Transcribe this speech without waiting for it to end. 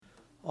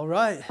All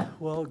right.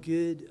 Well,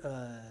 good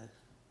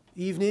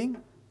evening.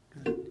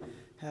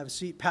 Have a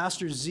seat.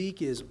 Pastor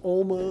Zeke is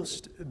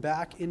almost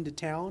back into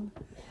town.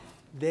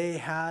 They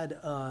had,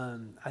 I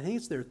think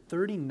it's their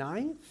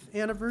 39th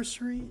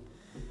anniversary.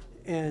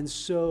 And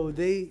so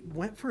they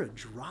went for a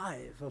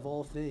drive, of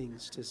all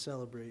things, to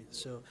celebrate.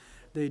 So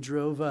they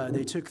drove,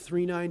 they took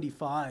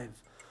 395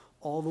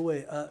 all the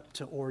way up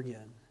to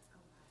Oregon,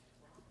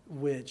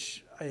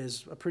 which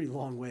is a pretty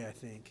long way, I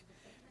think.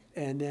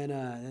 And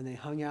then they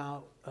hung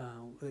out,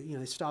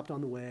 they stopped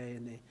on the way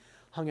and they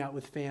hung out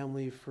with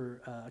family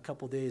for a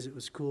couple days. It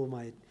was cool.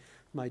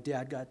 My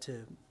dad got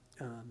to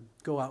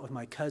go out with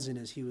my cousin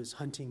as he was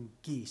hunting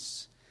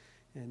geese.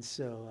 And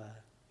so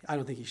I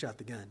don't think he shot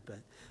the gun,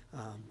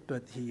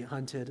 but he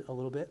hunted a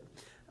little bit.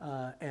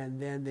 And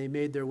then they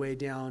made their way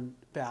down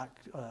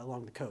back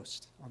along the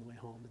coast on the way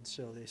home. And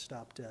so they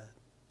stopped a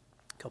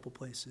couple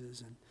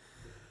places.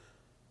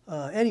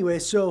 And anyway,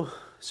 so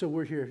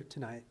we're here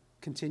tonight,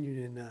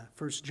 continuing in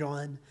 1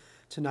 John.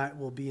 Tonight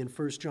we'll be in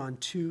 1 John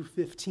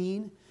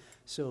 2:15.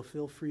 So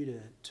feel free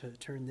to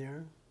turn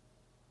there.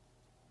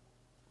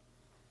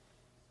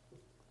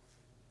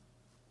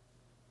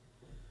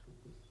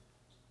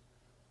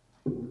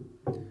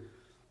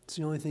 It's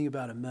the only thing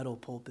about a metal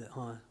pulpit,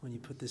 huh? When you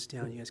put this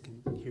down, you guys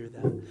can hear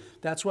that.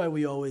 That's why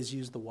we always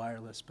use the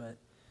wireless, but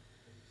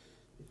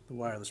the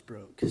wireless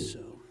broke,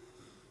 so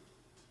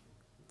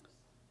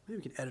maybe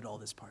we can edit all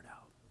this part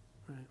out.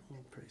 All right, we'll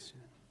pray soon.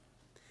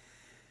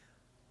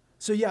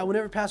 So yeah,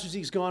 whenever Pastor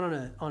Zeke's gone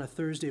on a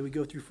Thursday, we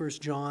go through 1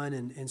 John,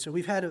 and so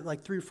we've had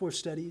like 3 or 4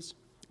 studies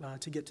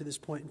to get to this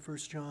point in 1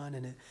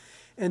 John,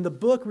 and the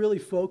book really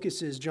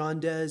focuses, John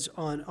does,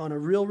 on a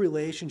real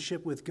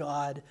relationship with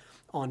God,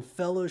 on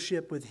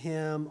fellowship with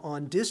Him,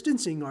 on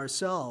distancing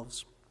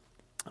ourselves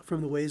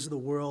from the ways of the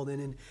world.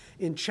 And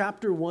in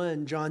chapter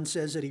 1, John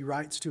says that he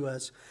writes to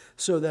us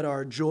so that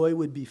our joy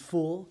would be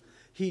full.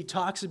 He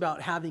talks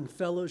about having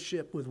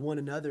fellowship with one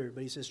another,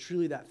 but he says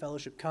truly that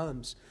fellowship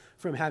comes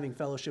from having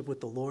fellowship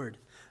with the Lord.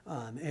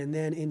 And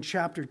then in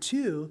chapter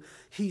 2,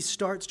 he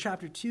starts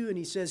chapter 2 and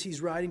he says he's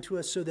writing to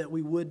us so that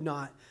we would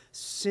not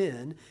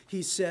sin.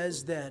 He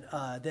says that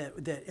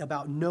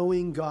about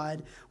knowing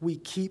God, we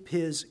keep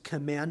His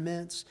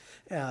commandments,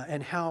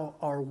 and how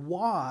our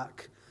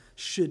walk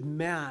should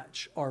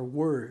match our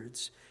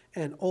words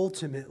and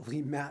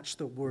ultimately match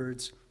the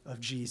words of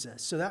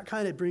Jesus. So that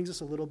kind of brings us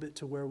a little bit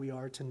to where we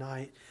are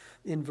tonight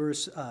in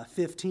verse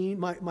 15.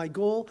 My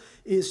goal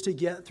is to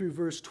get through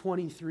verse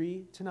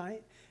 23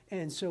 tonight.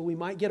 And so we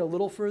might get a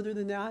little further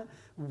than that.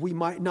 We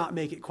might not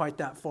make it quite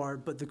that far,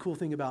 but the cool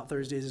thing about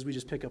Thursdays is we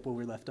just pick up where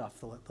we left off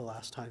the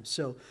last time.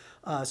 So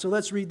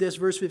let's read this.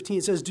 Verse 15,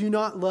 it says, "Do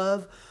not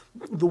love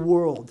the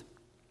world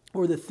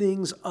or the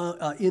things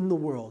in the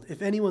world.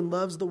 If anyone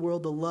loves the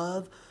world, the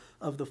love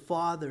of the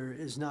Father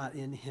is not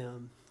in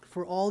him.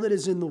 For all that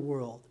is in the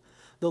world,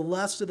 the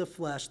lust of the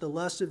flesh, the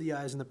lust of the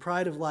eyes, and the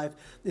pride of life,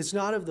 is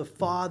not of the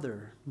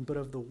Father, but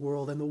of the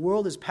world. And the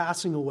world is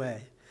passing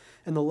away,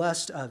 and the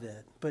lust of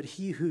it. But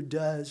he who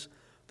does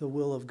the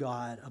will of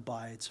God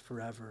abides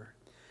forever."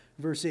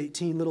 Verse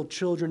 18, "Little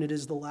children, it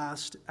is the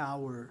last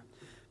hour,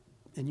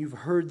 and you've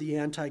heard the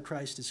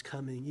Antichrist is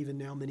coming. Even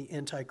now many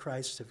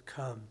Antichrists have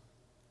come,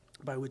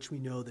 by which we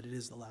know that it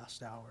is the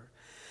last hour.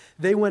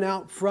 They went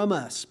out from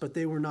us, but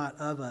they were not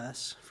of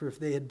us. For if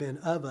they had been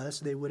of us,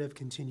 they would have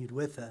continued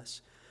with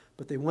us.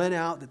 But they went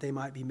out that they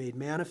might be made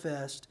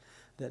manifest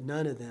that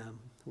none of them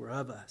were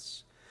of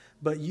us.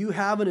 But you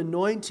have an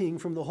anointing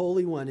from the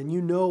Holy One, and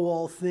you know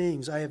all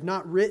things. I have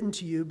not written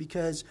to you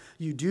because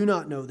you do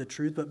not know the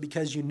truth, but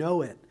because you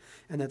know it,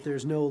 and that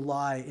there's no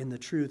lie in the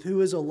truth.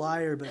 Who is a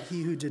liar but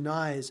he who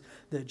denies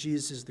that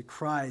Jesus is the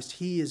Christ?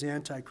 He is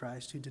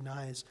Antichrist, who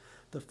denies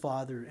the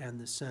Father and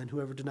the Son.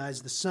 Whoever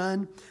denies the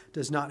Son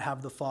does not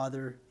have the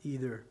Father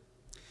either.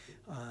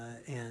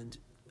 And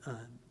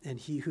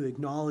he who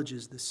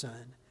acknowledges the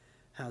Son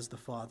has the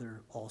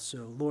Father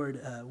also." Lord,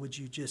 would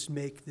you just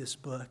make this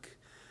book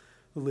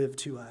live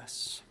to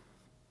us?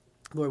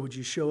 Lord, would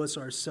you show us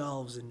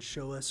ourselves and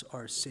show us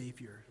our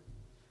Savior?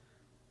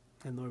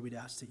 And Lord, we'd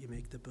ask that you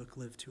make the book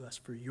live to us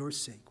for your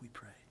sake, we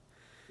pray.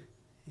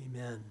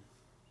 Amen.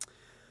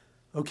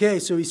 Okay,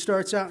 so he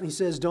starts out and he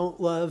says,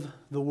 don't love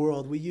the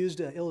world. We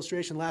used an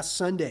illustration last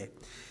Sunday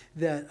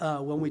that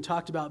when we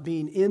talked about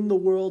being in the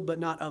world but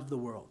not of the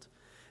world,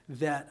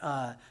 that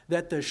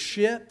the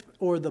ship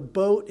or the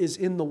boat is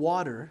in the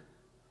water,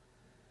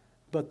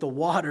 but the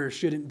water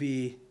shouldn't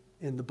be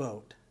in the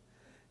boat.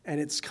 And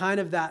it's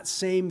kind of that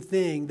same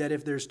thing, that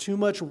if there's too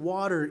much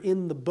water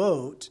in the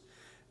boat,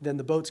 then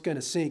the boat's going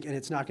to sink and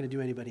it's not going to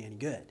do anybody any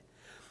good.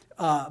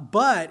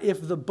 But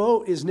if the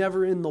boat is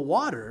never in the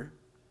water,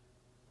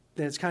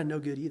 then it's kind of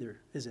no good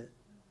either, is it?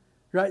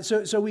 Right?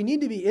 So we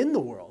need to be in the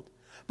world,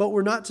 but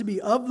we're not to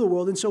be of the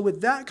world. And so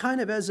with that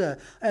kind of as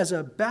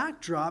a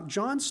backdrop,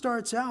 John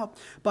starts out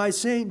by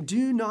saying,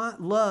 do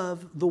not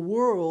love the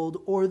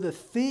world or the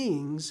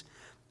things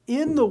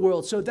in the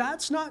world. So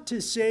that's not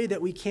to say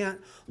that we can't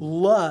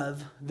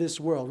love this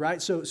world, right?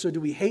 So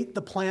do we hate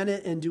the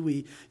planet and do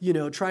we,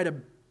 try to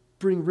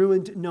bring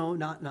ruin to, no,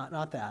 not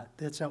that.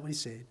 That's not what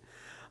he's saying.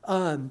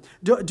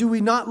 Do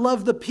we not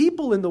love the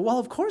people in the world? Well,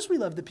 of course we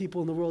love the people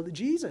in the world.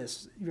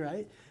 Jesus,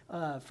 right?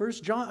 John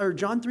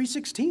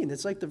 3:16.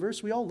 It's like the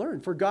verse we all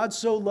learn. For God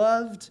so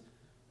loved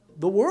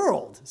the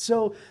world.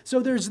 So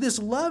there's this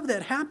love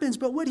that happens,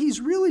 but what he's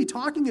really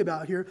talking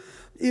about here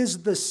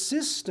is the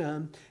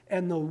system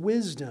and the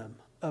wisdom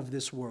of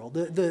this world.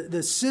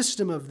 The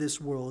system of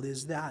this world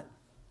is that,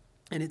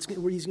 and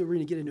we're going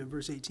to get into it in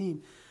verse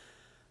 18.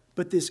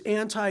 But this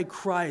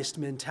anti-Christ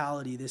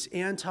mentality, this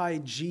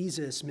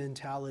anti-Jesus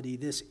mentality,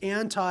 this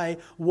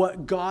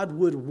anti-what God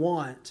would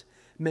want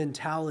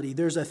mentality.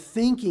 There's a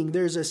thinking,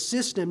 there's a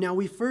system. Now,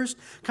 we first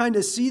kind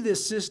of see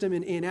this system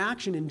in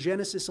action in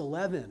Genesis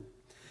 11.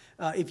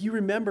 If you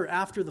remember,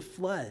 after the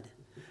flood,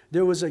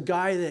 there was a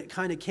guy that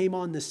kind of came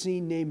on the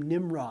scene named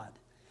Nimrod.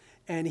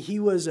 And he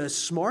was a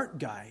smart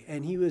guy,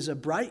 and he was a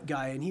bright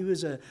guy, and he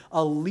was a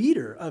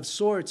leader of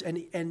sorts.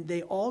 And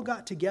they all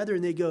got together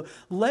and they go,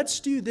 let's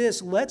do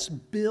this. Let's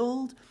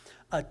build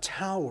a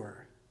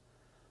tower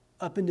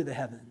up into the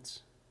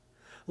heavens.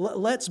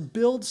 Let's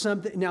build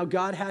something. Now,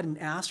 God hadn't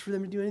asked for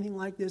them to do anything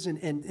like this.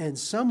 And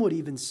some would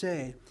even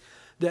say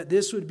that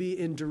this would be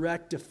in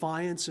direct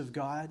defiance of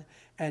God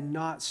and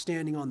not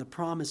standing on the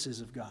promises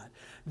of God.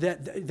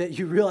 That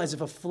you realize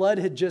if a flood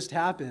had just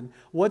happened,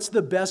 what's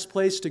the best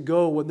place to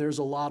go when there's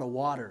a lot of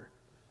water?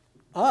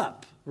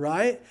 Up,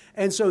 right?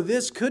 And so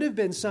this could have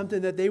been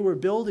something that they were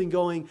building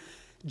going,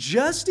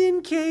 just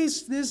in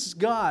case this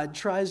God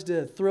tries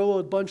to throw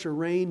a bunch of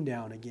rain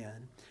down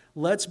again,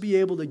 let's be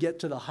able to get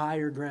to the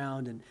higher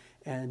ground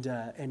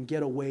and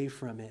get away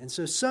from it. And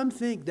so some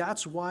think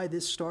that's why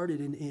this started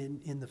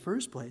in the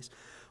first place,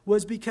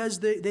 was because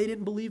they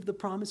didn't believe the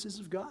promises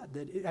of God.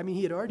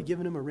 He had already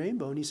given him a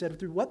rainbow, and he said,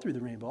 through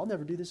the rainbow? I'll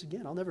never do this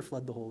again. I'll never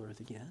flood the whole earth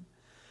again.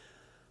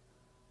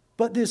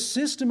 But this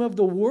system of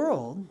the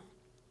world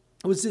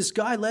was this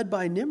guy led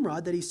by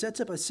Nimrod that he sets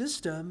up a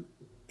system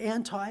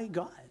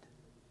anti-God.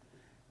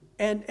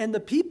 And the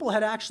people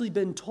had actually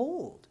been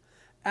told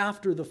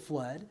after the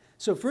flood.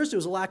 So first it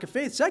was a lack of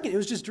faith. Second, it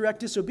was just direct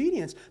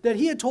disobedience. That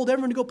he had told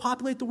everyone to go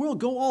populate the world,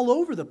 go all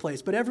over the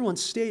place. But everyone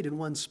stayed in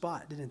one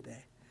spot, didn't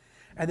they?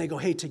 And they go,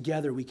 hey,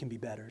 together we can be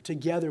better.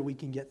 Together we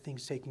can get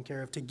things taken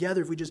care of.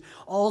 Together, if we just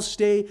all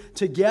stay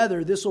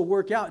together, this will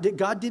work out.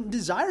 God didn't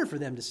desire for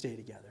them to stay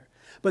together.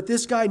 But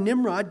this guy,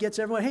 Nimrod, gets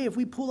everyone, hey, if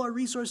we pull our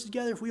resources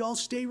together, if we all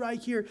stay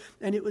right here,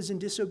 and it was in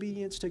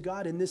disobedience to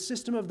God. And this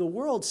system of the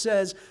world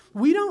says,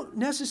 we don't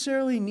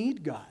necessarily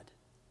need God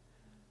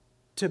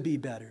to be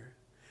better.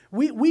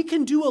 We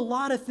can do a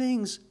lot of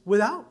things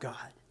without God.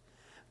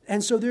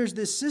 And so there's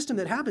this system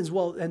that happens,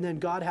 and then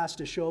God has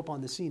to show up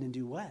on the scene and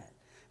do what?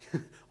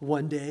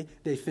 One day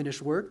they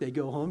finish work, they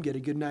go home, get a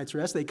good night's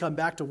rest, they come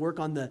back to work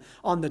on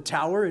the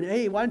tower, and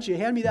hey, why don't you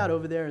hand me that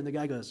over there? And the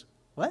guy goes,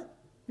 what? What are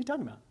you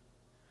talking about?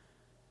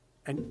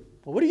 And,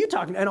 well, what are you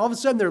talking about? And all of a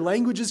sudden their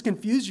language is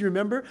confused, you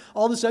remember?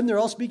 All of a sudden they're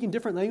all speaking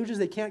different languages,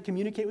 they can't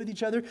communicate with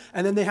each other,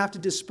 and then they have to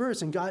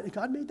disperse, and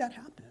God made that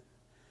happen.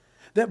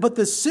 But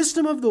the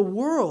system of the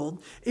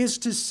world is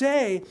to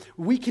say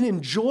we can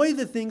enjoy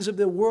the things of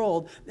the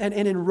world, and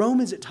in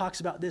Romans it talks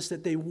about this,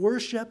 that they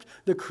worshiped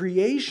the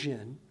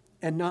creation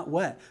and not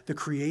what? The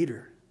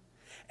Creator.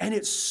 And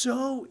it's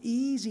so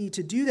easy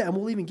to do that. And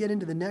we'll even get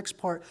into the next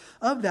part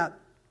of that.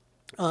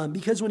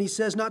 Because when he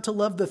says not to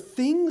love the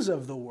things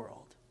of the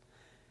world,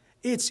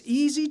 it's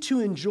easy to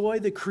enjoy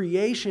the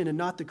creation and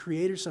not the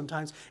Creator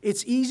sometimes.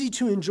 It's easy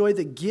to enjoy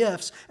the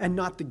gifts and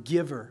not the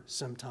giver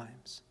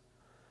sometimes.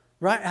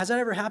 Right? Has that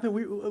ever happened?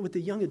 With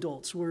the young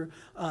adults, we're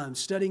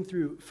studying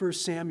through 1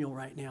 Samuel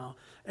right now,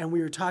 and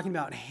we were talking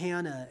about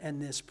Hannah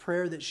and this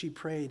prayer that she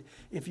prayed.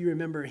 If you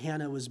remember,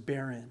 Hannah was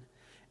barren.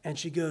 And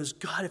she goes,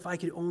 God, if I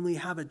could only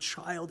have a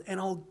child,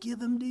 and I'll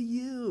give him to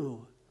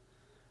you.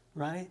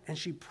 Right? And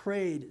she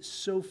prayed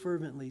so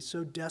fervently,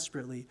 so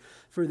desperately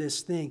for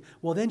this thing.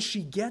 Well, then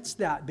she gets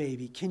that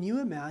baby. Can you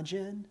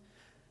imagine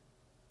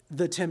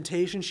the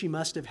temptation she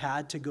must have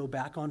had to go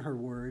back on her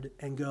word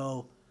and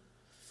go,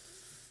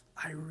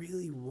 I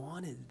really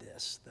wanted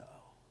this, though.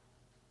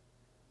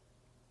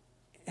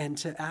 And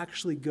to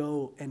actually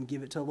go and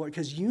give it to the Lord.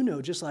 Because you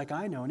know, just like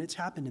I know, and it's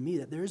happened to me,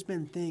 that there's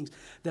been things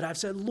that I've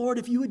said, Lord,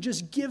 if you would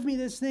just give me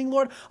this thing,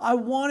 Lord, I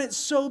want it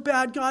so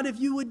bad. God, if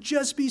you would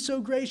just be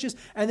so gracious.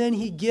 And then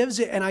he gives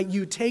it, and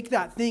you take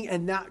that thing,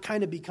 and that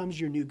kind of becomes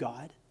your new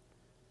God.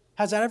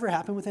 Has that ever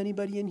happened with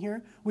anybody in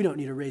here? We don't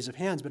need a raise of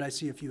hands, but I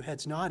see a few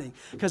heads nodding.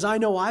 Because I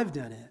know I've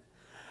done it.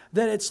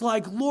 That it's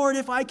like, Lord,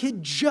 if I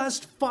could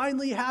just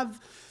finally have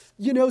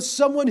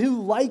someone who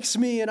likes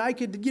me, and I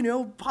could,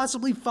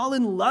 possibly fall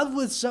in love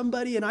with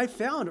somebody. And I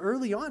found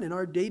early on in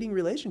our dating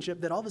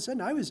relationship that all of a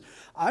sudden I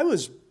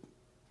was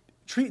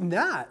treating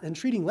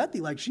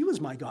Letty like she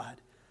was my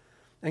God.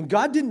 And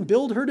God didn't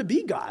build her to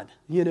be God,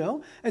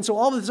 And so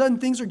all of a sudden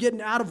things are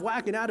getting out of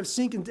whack and out of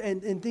sync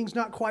and things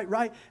not quite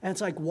right. And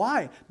it's like,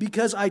 why?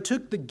 Because I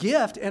took the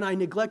gift and I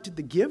neglected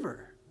the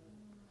giver.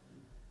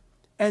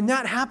 And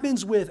that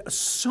happens with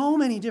so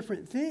many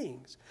different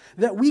things,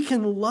 that we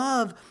can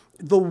love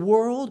the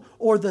world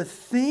or the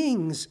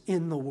things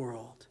in the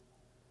world.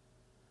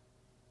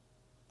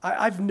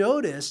 I've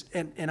noticed,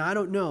 and I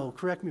don't know,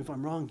 correct me if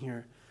I'm wrong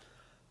here,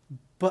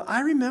 but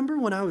I remember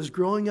when I was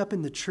growing up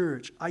in the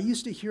church, I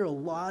used to hear a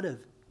lot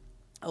of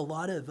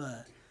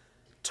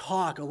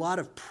talk, a lot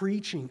of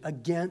preaching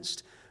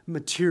against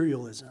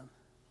materialism.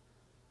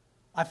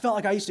 I felt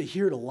like I used to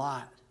hear it a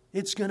lot.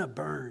 It's going to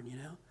burn, you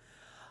know.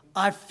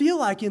 I feel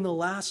like in the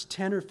last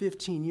 10 or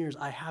 15 years,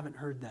 I haven't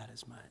heard that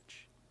as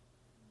much.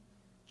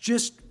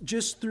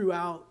 Just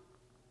throughout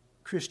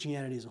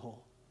Christianity as a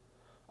whole.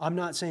 I'm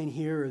not saying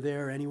here or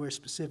there or anywhere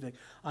specific.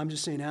 I'm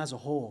just saying as a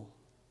whole.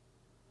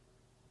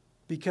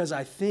 Because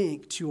I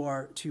think to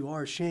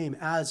our shame,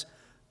 as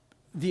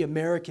the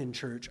American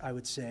church, I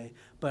would say,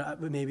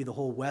 but maybe the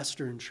whole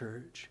Western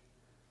church,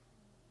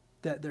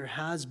 that there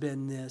has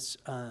been this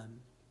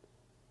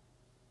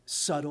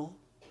subtle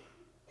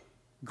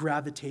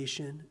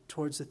gravitation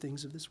towards the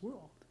things of this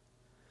world.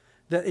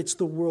 That it's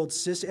the world's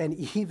system,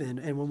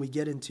 and when we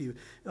get into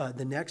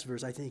the next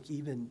verse, I think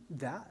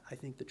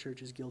the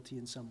church is guilty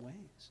in some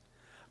ways.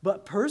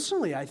 But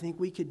personally, I think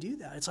we could do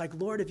that. It's like,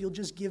 Lord, if you'll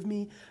just give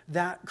me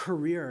that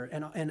career,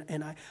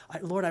 and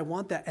Lord, I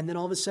want that. And then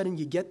all of a sudden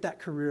you get that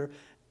career,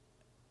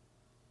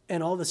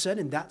 and all of a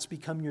sudden that's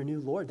become your new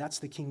Lord. That's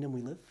the kingdom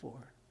we live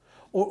for.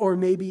 Or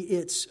maybe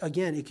it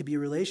could be a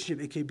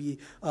relationship, it could be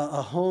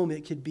a home,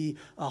 it could be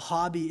a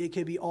hobby, it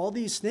could be all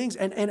these things.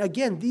 And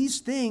again, these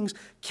things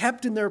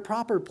kept in their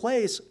proper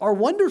place are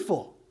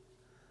wonderful,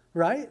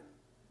 right?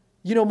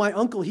 You know, my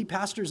uncle, he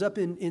pastors up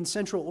in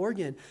Central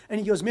Oregon, and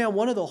he goes, man,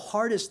 one of the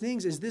hardest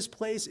things is this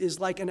place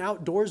is like an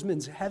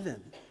outdoorsman's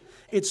heaven.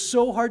 It's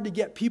so hard to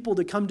get people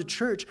to come to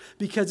church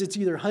because it's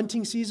either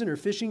hunting season or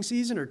fishing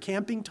season or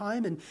camping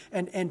time,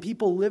 and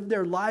people live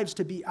their lives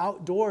to be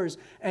outdoors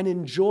and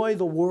enjoy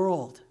the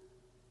world.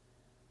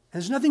 And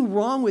there's nothing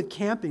wrong with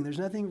camping. There's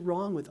nothing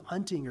wrong with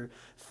hunting or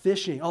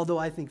fishing, although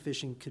I think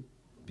fishing could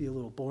be a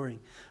little boring.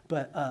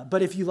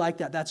 But if you like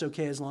that, that's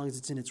okay as long as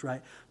it's in its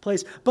right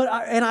place.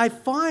 I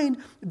find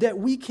that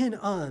we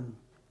can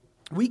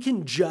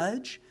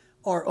judge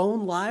our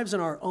own lives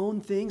and our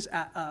own things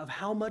of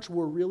how much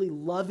we're really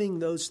loving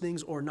those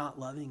things or not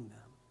loving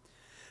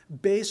them,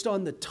 based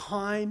on the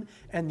time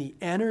and the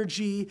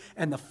energy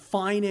and the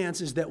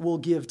finances that we'll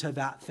give to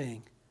that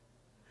thing.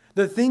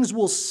 The things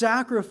we'll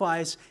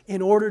sacrifice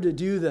in order to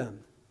do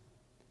them.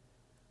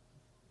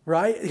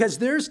 Right? Because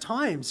there's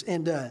times,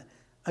 and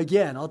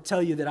again, I'll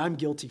tell you that I'm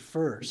guilty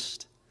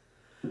first.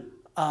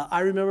 I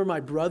remember my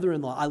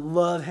brother-in-law. I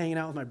love hanging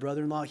out with my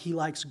brother-in-law. He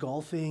likes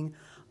golfing.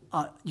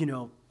 I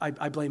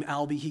blame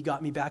Albie. He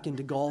got me back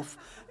into golf.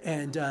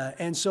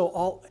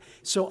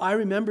 So I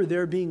remember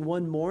there being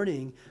one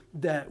morning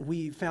that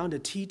we found a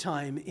tee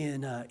time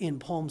in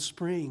Palm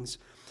Springs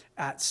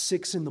at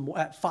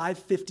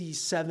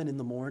 5:57 in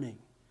the morning,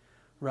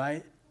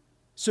 right?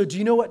 So do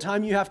you know what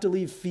time you have to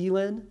leave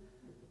Phelan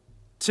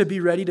to be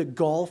ready to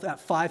golf at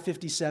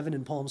 5:57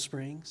 in Palm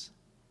Springs?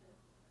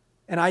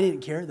 And I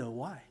didn't care though.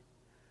 Why?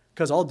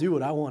 Because I'll do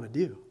what I want to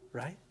do,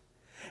 right?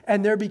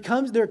 And there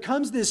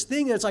comes this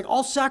thing that's like,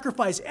 I'll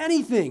sacrifice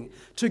anything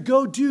to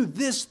go do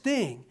this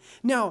thing.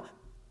 Now,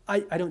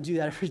 I don't do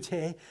that every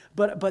day,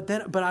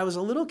 but I was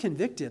a little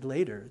convicted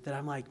later that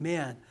I'm like,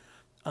 man,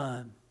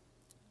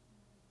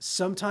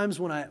 sometimes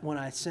when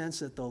I sense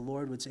that the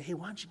Lord would say, hey,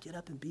 why don't you get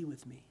up and be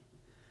with me?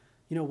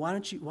 You know, why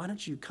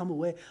don't you come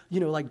away? You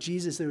know, like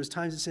Jesus, there was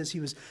times it says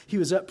he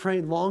was up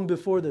praying long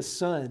before the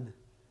sun.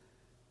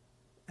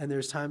 And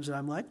there's times that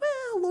I'm like,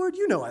 well, Lord,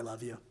 you know I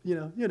love you.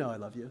 You know I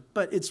love you.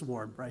 But it's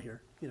warm right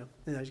here, you know.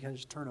 And I kind of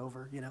just turn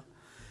over, you know.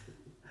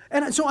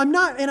 And so I'm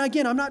not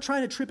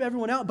trying to trip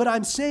everyone out, but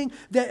I'm saying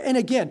that, and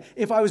again,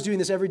 if I was doing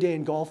this every day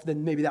in golf,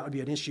 then maybe that would be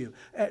an issue.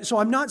 So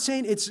I'm not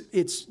saying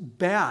it's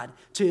bad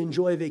to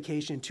enjoy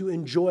vacation, to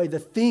enjoy the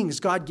things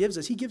God gives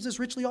us. He gives us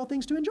richly all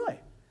things to enjoy,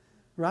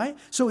 right?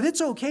 So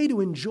it's okay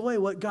to enjoy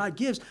what God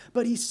gives,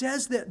 but he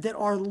says that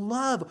our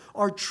love,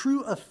 our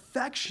true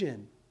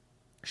affection,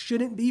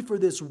 shouldn't be for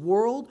this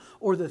world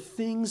or the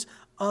things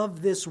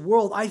of this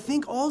world. I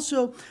think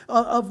also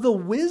of the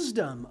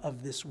wisdom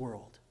of this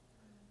world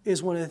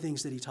is one of the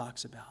things that he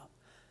talks about.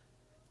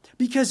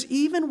 Because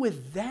even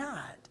with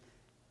that,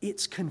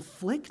 it's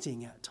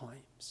conflicting at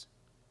times.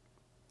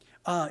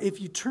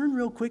 If you turn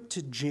real quick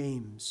to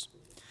James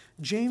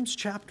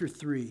chapter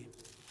 3.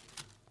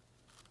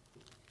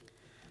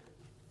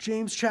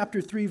 James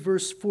chapter 3,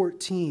 verse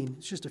 14.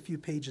 It's just a few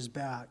pages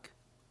back.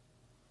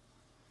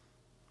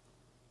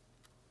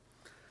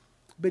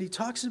 But he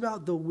talks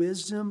about the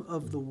wisdom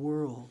of the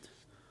world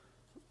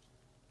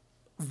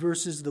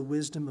versus the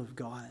wisdom of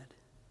God.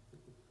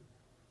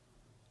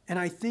 And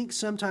I think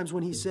sometimes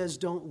when he says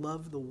don't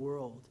love the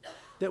world,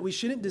 that we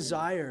shouldn't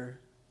desire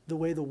the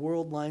way the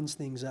world lines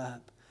things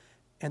up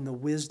and the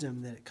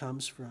wisdom that it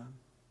comes from.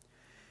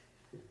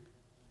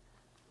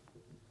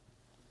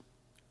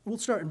 We'll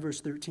start in verse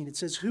 13. It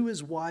says, who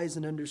is wise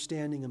and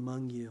understanding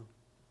among you?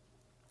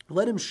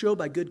 Let him show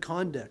by good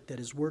conduct that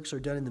his works are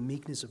done in the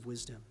meekness of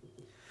wisdom.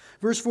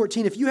 Verse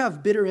 14, if you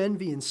have bitter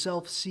envy and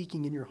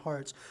self-seeking in your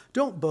hearts,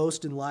 don't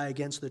boast and lie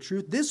against the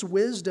truth. This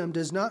wisdom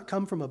does not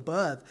come from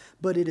above,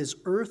 but it is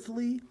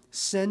earthly,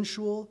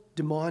 sensual,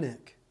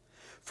 demonic.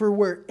 For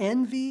where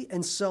envy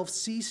and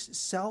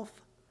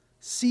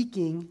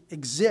self-seeking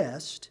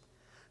exist,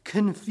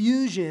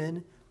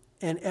 confusion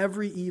and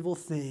every evil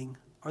thing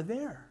are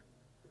there.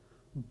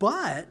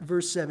 But,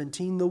 verse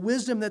 17, the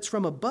wisdom that's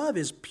from above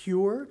is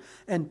pure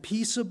and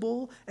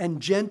peaceable and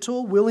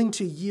gentle, willing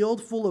to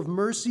yield, full of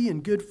mercy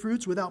and good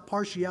fruits, without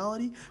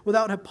partiality,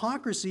 without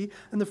hypocrisy,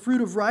 and the fruit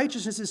of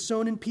righteousness is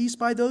sown in peace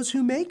by those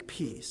who make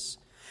peace.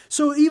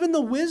 So even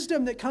the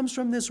wisdom that comes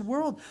from this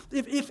world,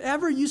 if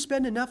ever you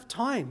spend enough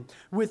time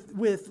with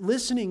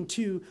listening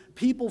to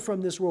people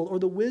from this world, or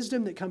the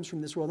wisdom that comes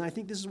from this world, and I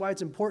think this is why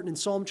it's important in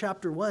Psalm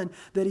chapter 1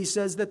 that he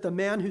says that the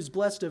man who's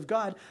blessed of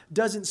God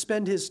doesn't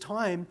spend his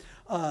time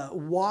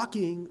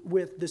walking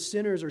with the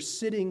sinners, or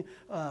sitting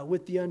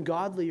with the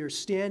ungodly, or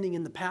standing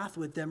in the path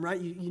with them,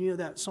 right? You know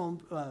that Psalm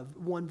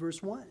 1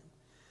 verse 1.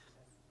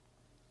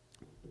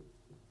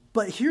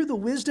 But here, the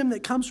wisdom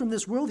that comes from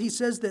this world, he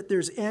says that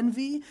there's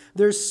envy,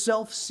 there's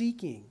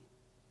self-seeking.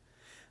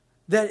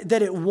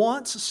 That it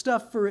wants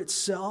stuff for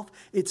itself.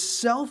 It's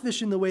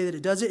selfish in the way that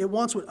it does it. It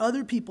wants what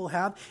other people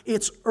have.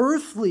 It's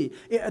earthly.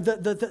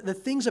 The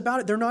things about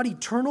it, they're not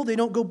eternal. They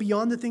don't go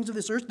beyond the things of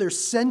this earth. They're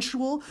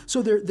sensual,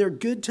 so they're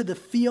good to the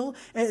feel.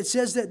 And it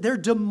says that they're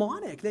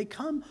demonic. They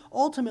come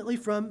ultimately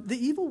from the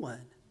evil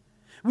one.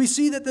 We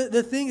see that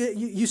the thing,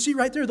 you see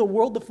right there, the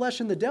world, the flesh,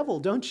 and the devil,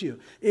 don't you?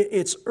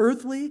 It's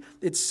earthly,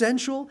 it's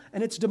sensual,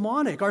 and it's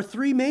demonic. Our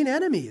three main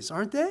enemies,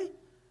 aren't they?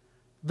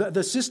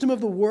 The system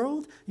of the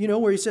world,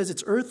 where he says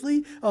it's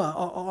earthly,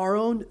 our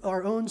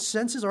own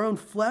senses, our own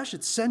flesh,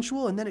 it's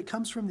sensual, and then it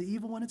comes from the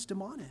evil one, it's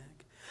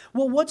demonic.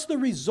 Well, what's the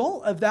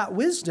result of that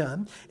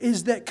wisdom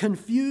is that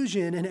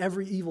confusion and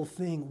every evil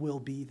thing will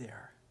be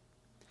there.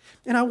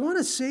 And I want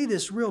to say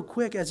this real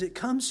quick as it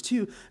comes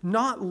to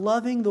not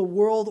loving the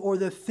world or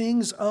the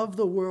things of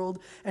the world.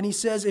 And he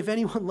says, if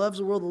anyone loves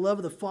the world, the love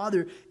of the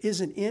Father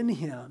isn't in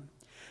him.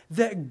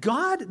 That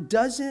God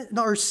doesn't,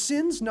 our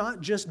sin's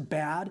not just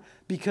bad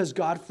because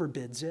God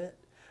forbids it.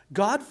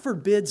 God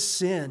forbids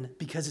sin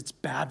because it's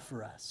bad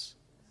for us.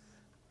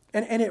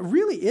 And it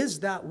really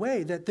is that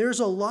way, that there's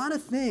a lot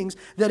of things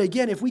that,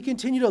 again, if we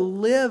continue to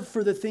live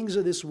for the things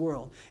of this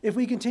world, if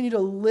we continue to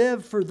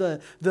live for the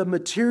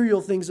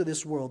material things of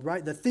this world,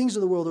 right, the things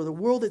of the world, or the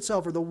world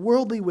itself, or the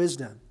worldly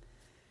wisdom,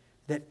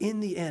 that in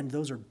the end,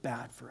 those are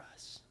bad for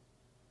us.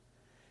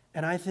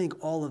 And I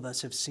think all of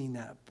us have seen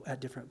that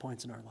at different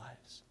points in our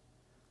lives.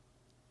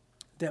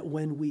 That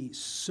when we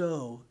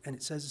sow, and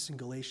it says this in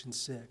Galatians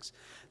 6,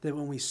 that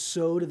when we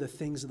sow to the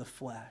things of the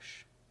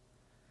flesh,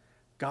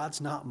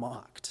 God's not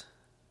mocked.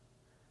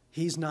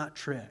 He's not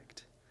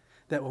tricked.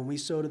 That when we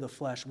sow to the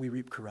flesh, we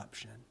reap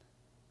corruption.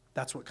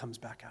 That's what comes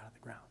back out of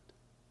the ground.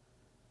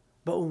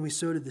 But when we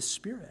sow to the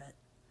Spirit,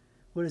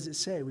 what does it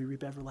say? We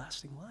reap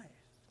everlasting life.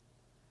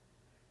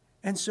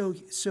 And so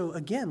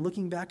again,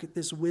 looking back at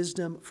this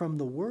wisdom from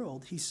the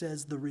world, he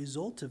says the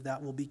result of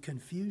that will be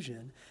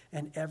confusion,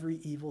 and every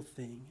evil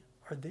thing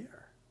are there.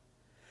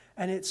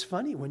 And it's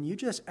funny, when you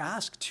just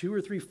ask 2 or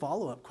 3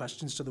 follow-up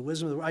questions to the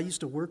wisdom of the world. I used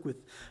to work with,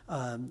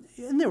 and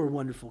they were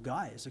wonderful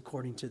guys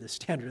according to the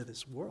standard of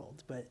this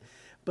world.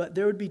 But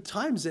there would be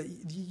times that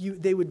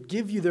they would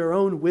give you their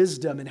own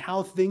wisdom and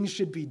how things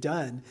should be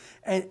done.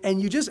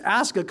 And you just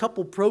ask a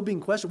couple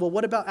probing questions. Well,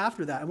 what about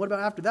after that? And what about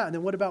after that? And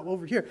then what about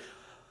over here?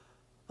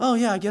 Oh,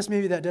 yeah, I guess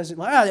maybe that doesn't,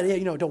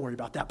 don't worry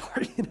about that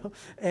part,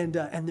 And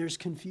there's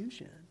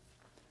confusion.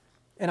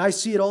 And I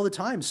see it all the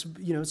time,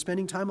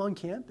 spending time on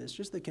campus,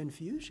 just the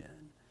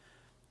confusion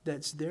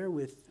that's there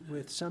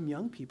with some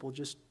young people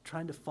just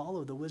trying to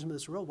follow the wisdom of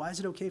this world. Why is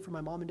it okay for my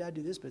mom and dad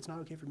to do this, but it's not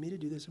okay for me to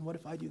do this? And what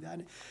if I do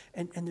that?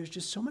 And there's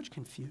just so much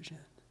confusion.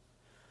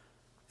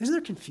 Isn't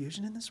there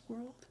confusion in this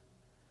world?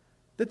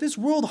 That this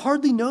world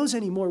hardly knows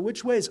anymore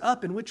which way is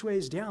up and which way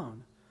is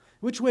down,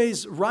 which way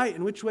is right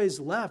and which way is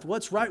left,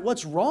 what's right,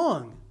 what's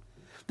wrong.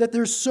 That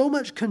there's so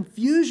much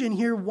confusion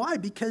here. Why?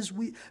 Because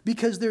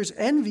there's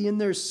envy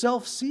and there's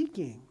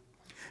self-seeking.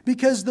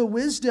 Because the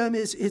wisdom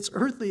it's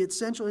earthly, it's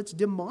sensual, it's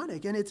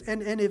demonic. And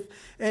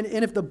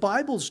if the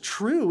Bible's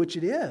true, which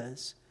it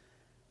is,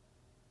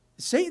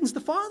 Satan's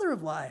the father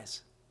of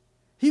lies.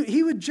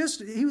 He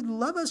would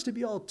love us to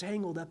be all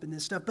tangled up in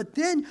this stuff. But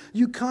then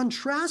you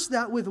contrast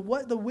that with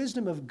what the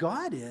wisdom of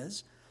God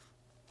is.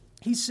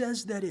 He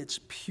says that it's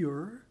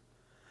pure.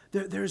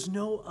 There's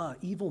no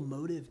evil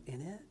motive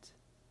in it.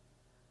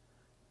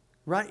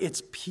 Right?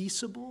 It's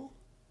peaceable.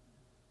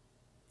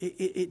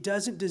 It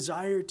doesn't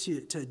desire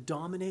to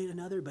dominate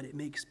another, but it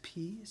makes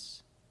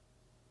peace.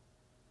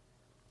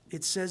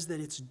 It says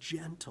that it's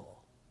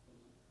gentle.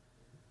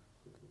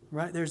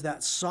 Right? There's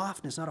that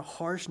softness, not a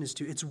harshness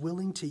to it. It's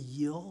willing to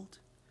yield.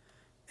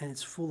 And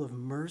it's full of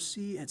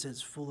mercy.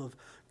 It's full of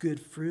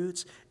good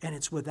fruits. And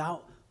it's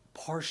without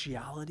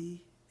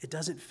partiality. It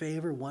doesn't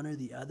favor one or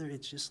the other.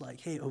 It's just like,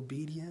 hey,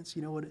 obedience.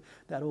 You know what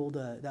that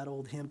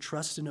old hymn,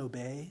 trust and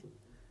obey.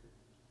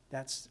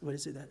 That's, what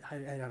is it? I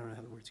don't know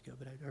how the words go,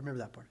 but I remember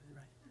that part of it,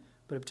 right?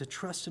 but to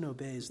trust and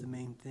obey is the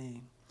main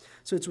thing.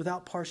 So it's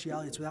without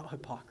partiality, it's without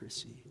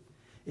hypocrisy.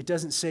 It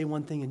doesn't say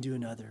one thing and do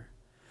another.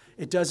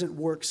 It doesn't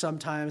work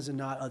sometimes and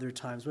not other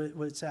times.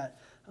 What's that?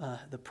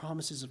 The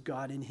promises of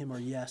God in him are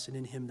yes, and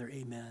in him they're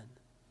amen.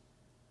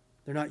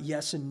 They're not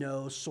yes and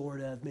no,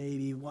 sort of,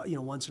 maybe,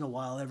 once in a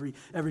while,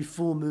 every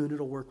full moon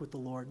it'll work with the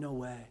Lord. No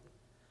way.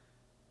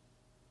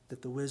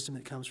 That the wisdom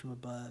that comes from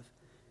above,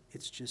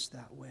 it's just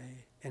that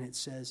way. And it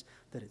says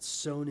that it's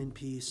sown in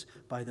peace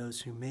by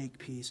those who make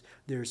peace.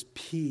 There's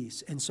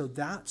peace. And so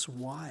that's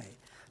why,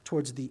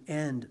 towards the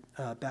end,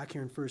 back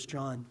here in 1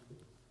 John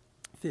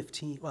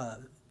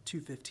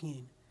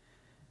 2:15,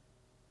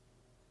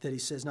 that he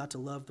says not to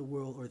love the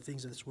world or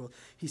things of this world.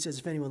 He says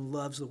if anyone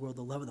loves the world,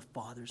 the love of the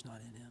Father is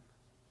not in him.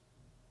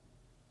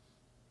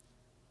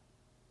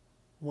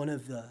 One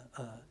of the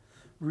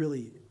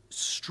really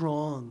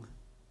strong,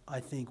 I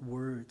think,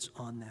 words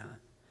on that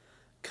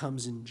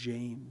comes in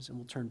James, and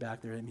we'll turn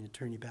back there. I didn't mean to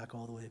turn you back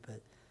all the way,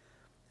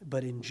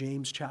 but in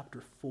James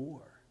chapter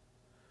 4,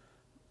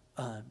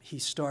 he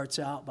starts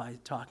out by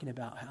talking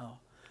about how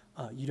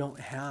you don't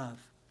have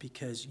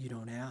because you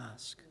don't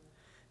ask.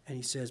 And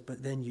he says,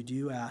 but then you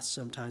do ask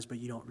sometimes, but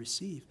you don't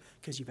receive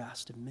because you've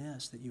asked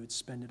amiss, that you would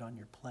spend it on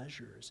your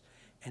pleasures.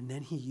 And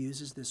then he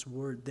uses this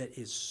word that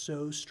is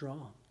so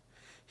strong.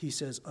 He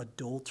says,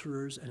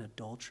 adulterers and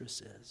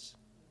adulteresses.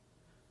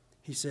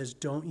 He says,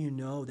 don't you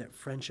know that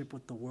friendship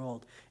with the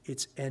world,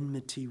 it's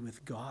enmity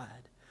with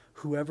God?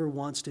 Whoever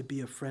wants to be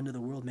a friend of the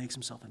world makes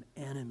himself an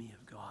enemy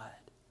of God.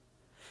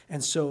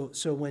 And so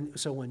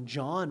when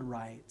John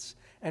writes,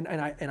 and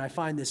I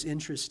find this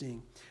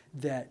interesting,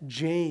 that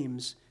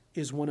James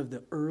is one of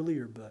the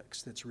earlier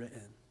books that's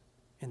written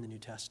in the New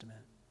Testament.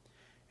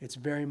 It's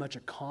very much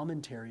a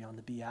commentary on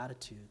the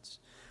Beatitudes.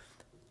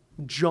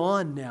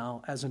 John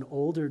now, as an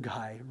older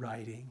guy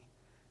writing,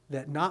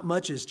 that not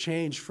much has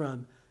changed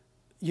from,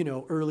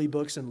 early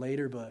books and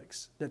later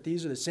books, that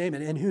these are the same.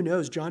 And who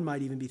knows, John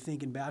might even be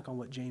thinking back on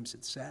what James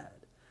had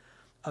said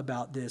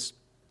about this,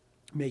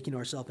 making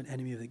ourselves an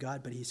enemy of the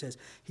God. But he says,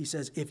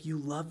 if you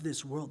love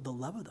this world, the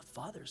love of the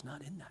Father is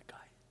not in that guy.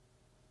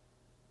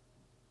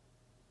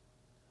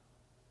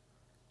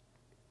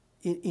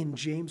 In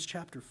James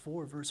chapter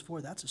 4, verse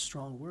 4, that's a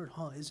strong word,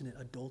 isn't it?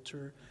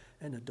 Adulterer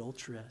and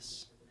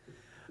adulteress.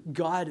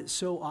 God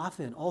so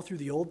often, all through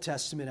the Old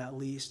Testament at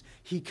least,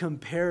 he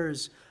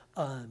compares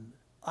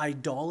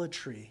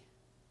idolatry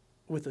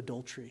with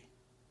adultery.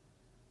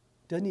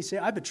 Doesn't he say,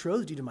 I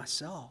betrothed you to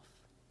myself.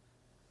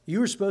 You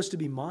were supposed to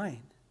be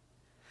mine.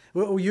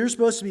 Well, you're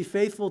supposed to be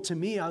faithful to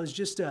me. I was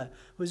just,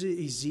 was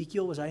it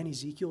Ezekiel? Was I in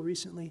Ezekiel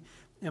recently?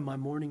 In my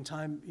morning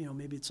time,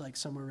 maybe it's like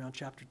somewhere around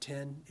chapter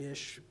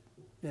 10-ish,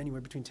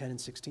 anywhere between 10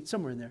 and 16,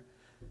 somewhere in there.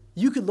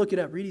 You could look it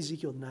up, read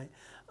Ezekiel tonight,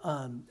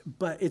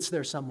 but it's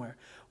there somewhere,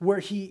 where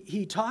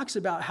he talks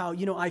about how,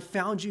 I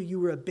found you, you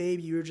were a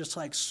baby, you were just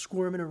like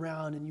squirming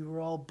around and you were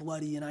all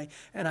bloody, and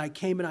I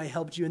came and I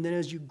helped you, and then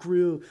as you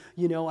grew,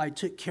 I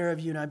took care of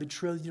you and I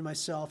betrothed you to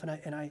myself,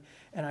 and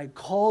I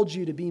called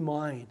you to be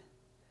mine,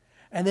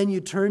 and then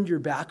you turned your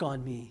back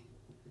on me.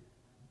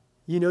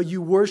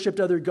 You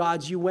worshiped other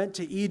gods, you went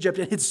to Egypt,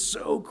 and it's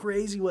so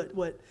crazy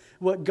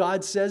what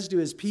God says to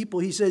his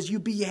people. He says, you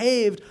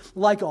behaved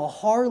like a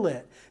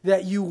harlot,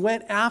 that you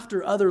went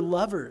after other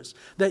lovers,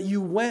 that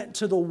you went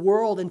to the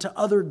world and to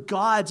other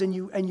gods, and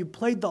you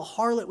played the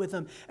harlot with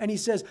them. And he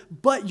says,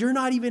 but you're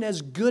not even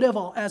as good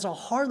as a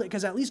harlot,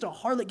 because at least a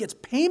harlot gets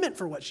payment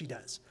for what she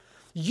does.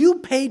 You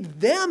paid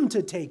them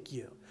to take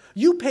you.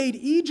 You paid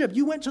Egypt.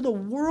 You went to the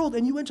world,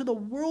 and you went to the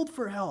world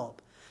for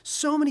help.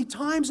 So many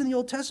times in the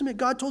Old Testament,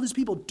 God told his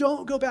people,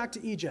 don't go back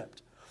to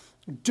Egypt.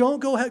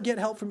 Don't go get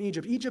help from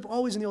Egypt. Egypt,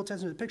 always in the Old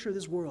Testament, a picture of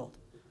this world.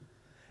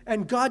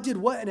 And God did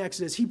what in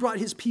Exodus? He brought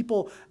his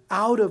people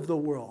out of the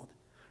world,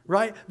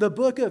 right? The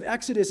book of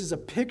Exodus is a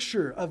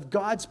picture of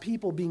God's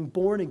people being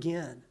born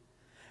again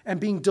and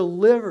being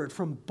delivered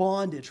from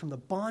bondage, from the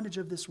bondage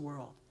of this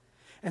world.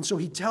 And so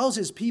he tells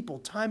his people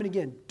time and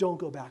again, don't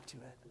go back to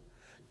it.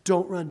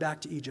 Don't run back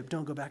to Egypt.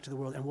 Don't go back to the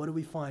world. And what do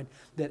we find?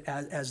 That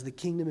as the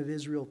kingdom of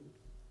Israel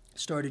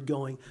started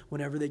going,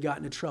 whenever they got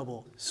into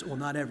trouble, well,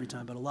 not every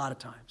time, but a lot of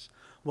times,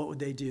 what would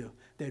they do?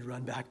 They'd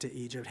run back to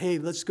Egypt. Hey,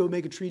 let's go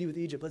make a treaty with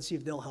Egypt. Let's see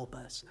if they'll help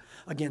us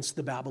against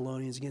the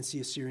Babylonians, against the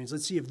Assyrians.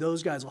 Let's see if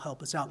those guys will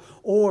help us out.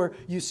 Or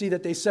you see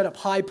that they set up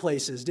high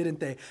places,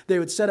 didn't they? They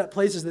would set up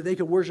places that they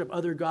could worship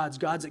other gods,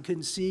 gods that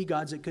couldn't see,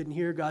 gods that couldn't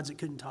hear, gods that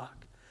couldn't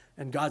talk,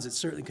 and gods that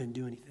certainly couldn't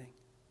do anything.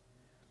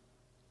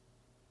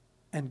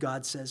 And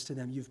God says to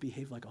them, you've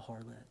behaved like a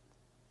harlot.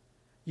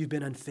 You've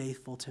been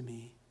unfaithful to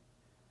me.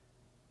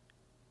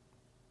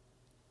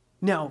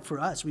 Now, for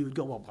us, we would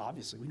go, well,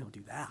 obviously, we don't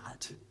do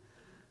that.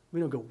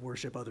 We don't go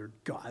worship other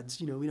gods.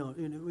 We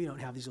don't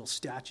have these little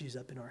statues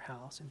up in our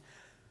house.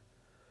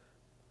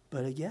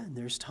 But again,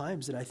 there's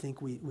times that I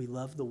think we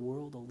love the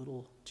world a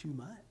little too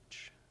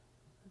much,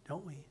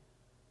 don't we?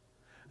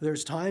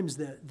 There's times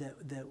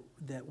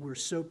that we're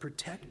so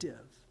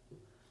protective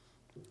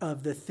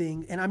of the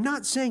thing. And I'm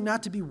not saying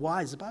not to be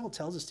wise. The Bible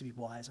tells us to be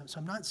wise. So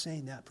I'm not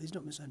saying that. Please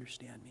don't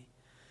misunderstand me.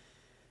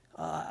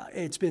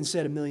 It's been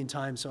said a million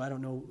times, so I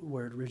don't know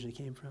where it originally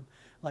came from.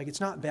 Like,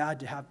 it's not bad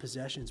to have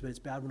possessions, but it's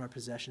bad when our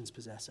possessions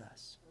possess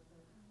us,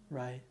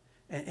 right?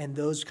 And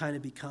those kind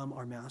of become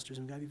our masters.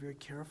 And we've got to be very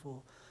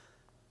careful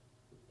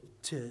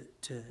to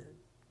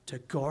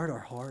guard our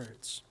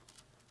hearts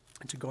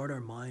and to guard our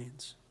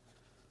minds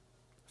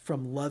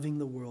from loving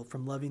the world,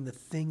 from loving the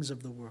things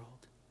of the world.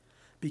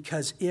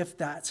 Because if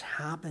that's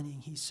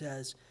happening, he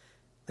says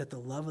that the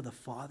love of the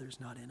Father is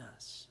not in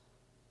us.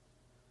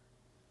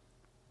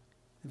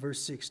 In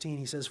verse 16,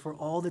 he says, for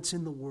all that's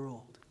in the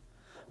world,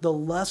 the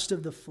lust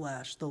of the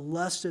flesh, the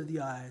lust of the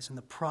eyes, and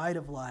the pride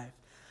of life,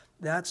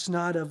 that's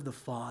not of the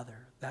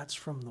Father. That's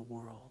from the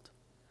world.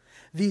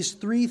 These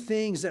three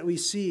things that we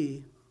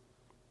see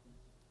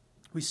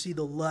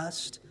the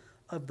lust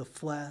of the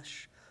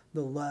flesh,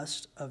 the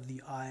lust of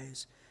the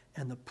eyes,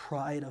 and the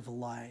pride of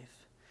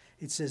life.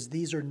 It says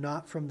these are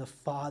not from the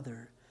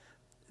Father,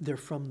 they're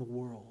from the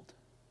world.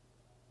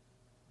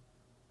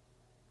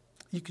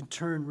 You can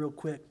turn real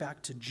quick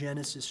back to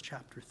Genesis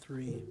chapter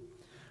 3.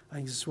 I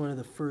think this is one of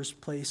the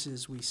first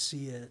places we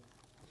see it.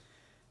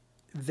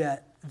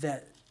 That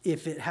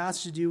if it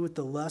has to do with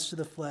the lust of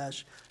the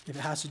flesh, if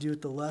it has to do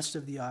with the lust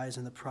of the eyes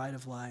and the pride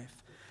of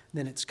life,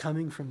 then it's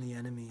coming from the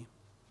enemy.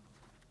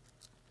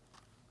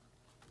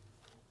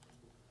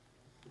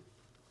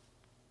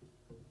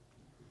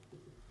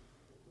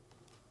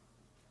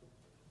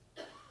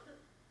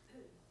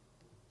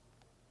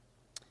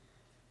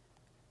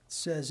 It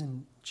says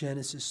in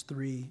Genesis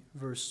 3,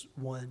 verse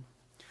 1,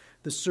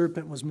 the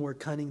serpent was more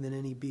cunning than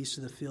any beast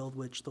of the field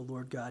which the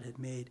Lord God had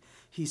made.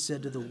 He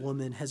said to the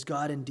woman, has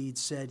God indeed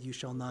said, you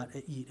shall not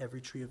eat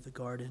every tree of the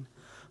garden?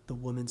 The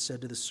woman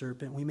said to the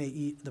serpent, we may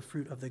eat the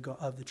fruit of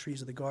the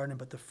trees of the garden,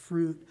 but the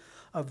fruit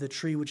of the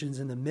tree which is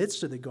in the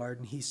midst of the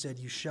garden, he said,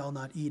 you shall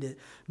not eat it,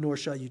 nor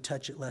shall you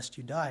touch it, lest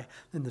you die.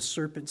 Then the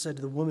serpent said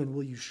to the woman,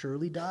 will you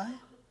surely die?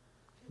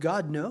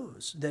 God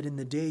knows that in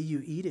the day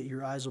you eat it,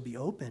 your eyes will be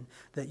open,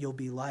 that you'll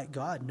be like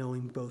God,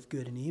 knowing both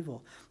good and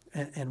evil.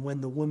 And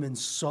when the woman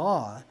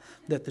saw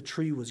that the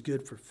tree was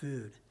good for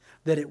food,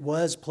 that it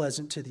was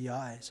pleasant to the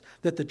eyes,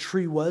 that the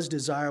tree was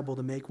desirable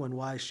to make one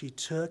wise, she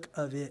took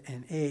of it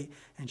and ate,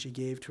 and she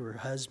gave to her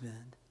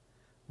husband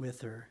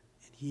with her,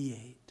 and he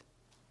ate.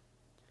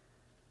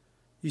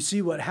 You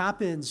see, what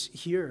happens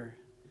here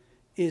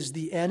is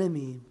the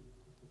enemy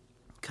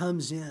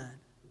comes in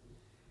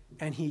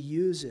and he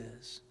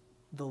uses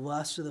the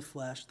lust of the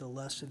flesh, the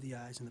lust of the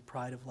eyes, and the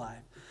pride of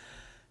life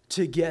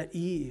to get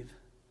Eve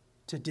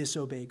to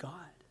disobey God.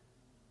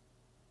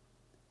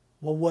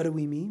 Well, what do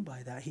we mean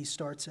by that? He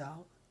starts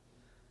out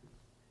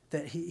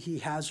that he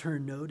has her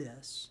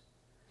notice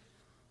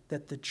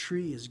that the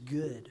tree is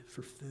good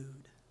for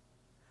food.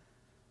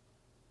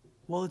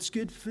 Well, it's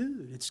good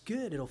food. It's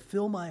good. It'll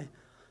fill my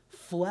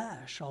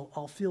flesh.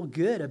 I'll feel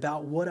good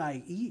about what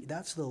I eat.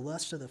 That's the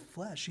lust of the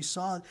flesh. She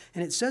saw,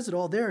 and it says it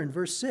all there in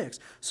verse 6.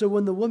 So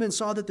when the woman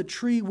saw that the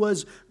tree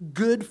was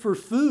good for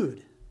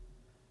food,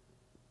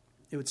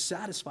 it would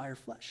satisfy her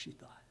flesh, she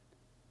thought.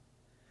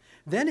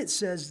 Then it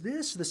says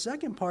this, the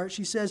second part,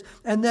 she says,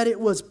 and that it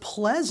was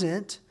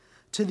pleasant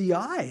to the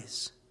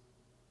eyes.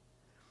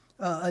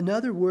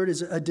 Another word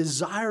is a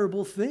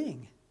desirable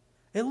thing.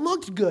 It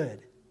looked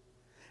good.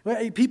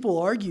 People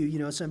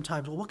argue,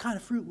 sometimes, well, what kind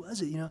of fruit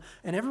was it,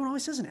 And everyone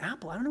always says an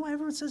apple. I don't know why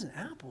everyone says an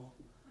apple.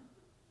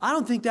 I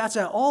don't think that's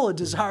at all a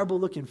desirable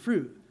looking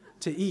fruit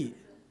to eat.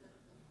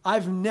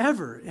 I've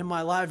never in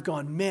my life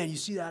gone, man, you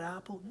see that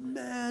apple?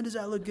 Man, does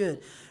that look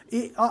good?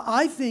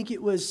 I think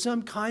it was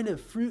some kind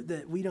of fruit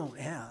that we don't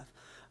have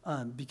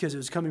because it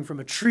was coming from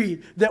a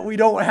tree that we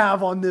don't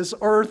have on this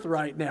earth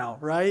right now,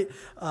 right?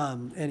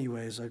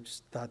 Anyways, I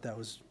just thought that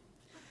was...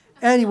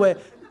 Anyway...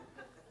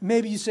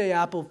 Maybe you say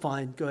apple,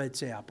 fine. Go ahead,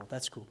 say apple.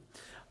 That's cool.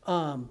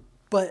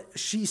 But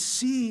she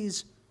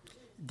sees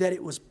that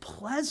it was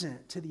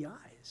pleasant to the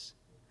eyes.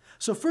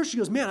 So first she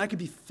goes, man, I could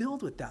be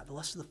filled with that, the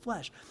lust of the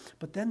flesh.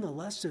 But then the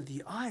lust of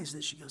the eyes,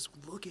 that she goes,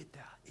 look at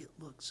that. It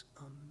looks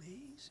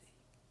amazing.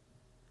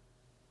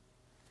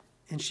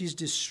 And she's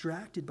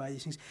distracted by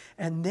these things.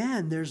 And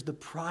then there's the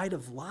pride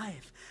of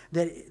life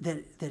that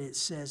it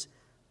says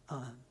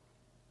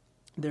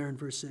there in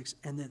verse 6,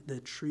 and that the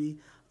tree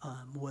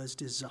was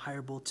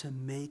desirable to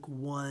make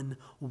one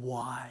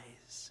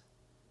wise.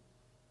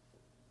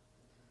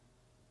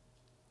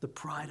 The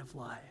pride of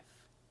life.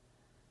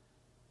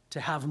 To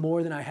have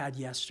more than I had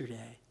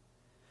yesterday.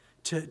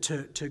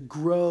 To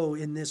grow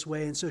in this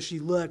way. And so she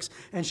looks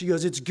and she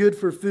goes, it's good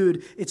for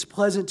food. It's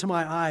pleasant to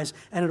my eyes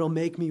and it'll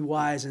make me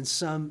wise. And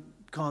some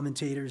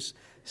commentators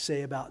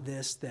say about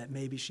this that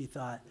maybe she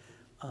thought,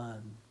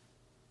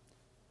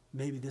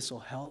 maybe this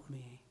will help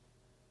me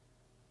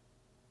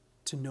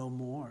to know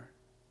more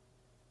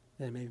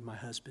than maybe my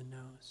husband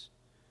knows.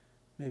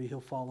 Maybe he'll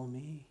follow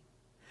me.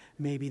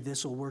 Maybe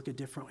this will work a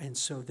different way. And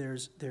so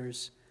there's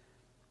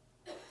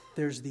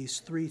these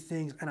three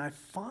things. And I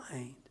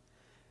find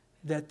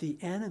that the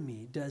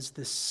enemy does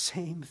the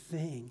same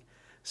thing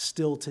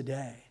still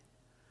today.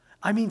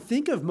 I mean,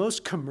 think of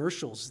most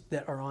commercials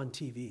that are on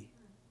TV.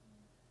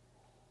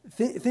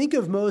 Think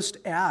of most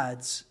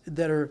ads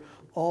that are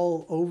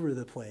all over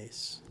the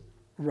place,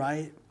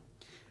 right?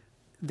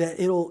 That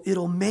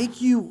it'll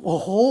make you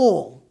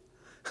whole.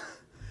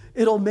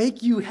 It'll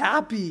make you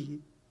happy.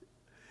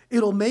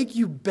 It'll make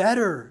you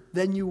better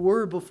than you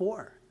were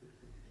before.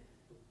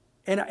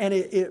 And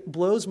it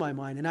blows my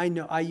mind. And I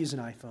know I use an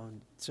iPhone,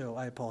 so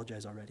I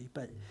apologize already.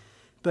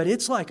 But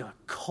it's like a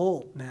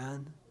cult,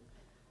 man.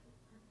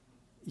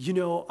 You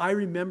know, I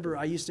remember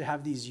I used to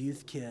have these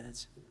youth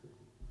kids.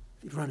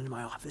 They'd run into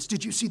my office.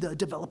 Did you see the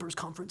developers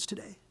conference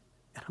today?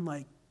 And I'm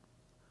like,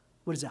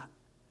 what is that?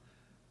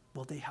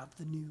 Well, they have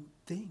the new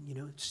thing, you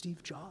know,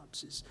 Steve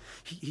Jobs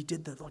he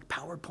did the like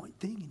PowerPoint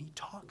thing and he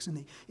talks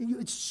and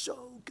it's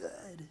so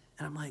good.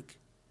 And I'm like,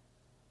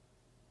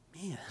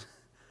 man,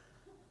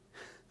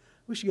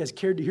 wish you guys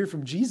cared to hear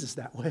from Jesus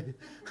that way.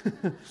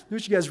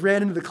 Wish you guys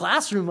ran into the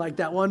classroom like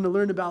that, wanting to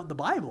learn about the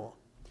Bible.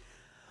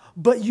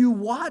 But you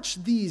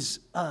watch these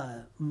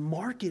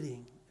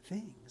marketing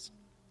things.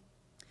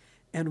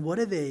 And what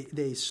do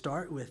they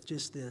start with?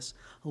 Just this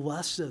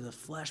lust of the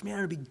flesh. Man,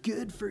 it'll be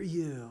good for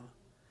you.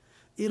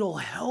 It'll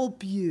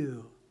help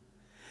you.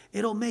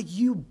 It'll make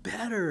you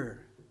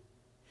better.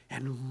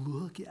 And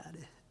look at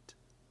it.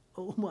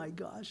 Oh my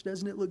gosh,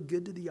 doesn't it look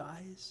good to the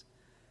eyes?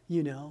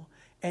 You know?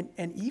 And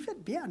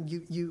even, man,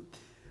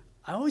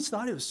 I always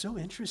thought it was so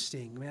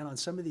interesting, man, on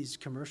some of these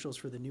commercials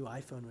for the new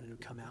iPhone when it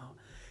would come out.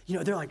 You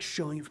know, they're like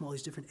showing it from all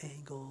these different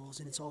angles,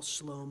 and it's all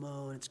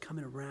slow-mo, and it's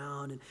coming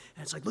around, and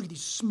it's like, look at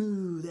these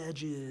smooth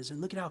edges,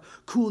 and look at how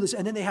cool this,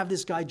 and then they have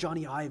this guy,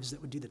 Johnny Ives,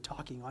 that would do the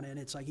talking on it, and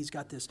it's like he's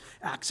got this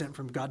accent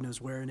from God knows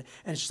where, and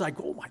it's just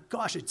like, oh my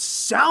gosh, it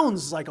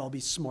sounds like I'll be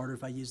smarter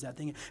if I use that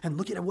thing, and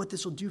look at what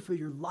this will do for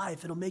your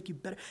life. It'll make you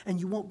better, and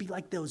you won't be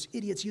like those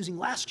idiots using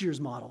last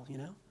year's model, you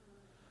know?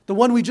 The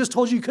one we just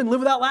told you couldn't live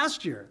without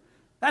last year.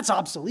 That's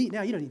obsolete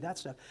now. You don't need that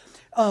stuff.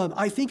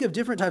 I think of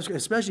different types,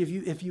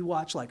 especially if you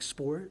watch like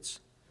sports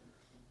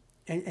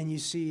and you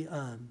see,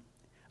 and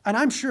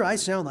I'm sure I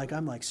sound like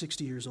I'm like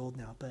 60 years old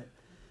now,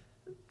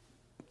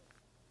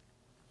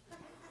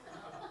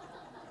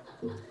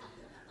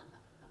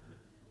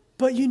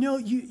 but you know,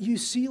 you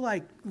see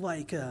like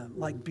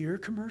beer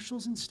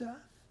commercials and stuff.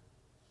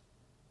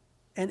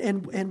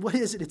 And what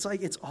is it? It's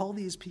like, it's all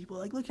these people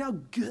like, look how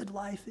good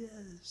life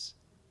is,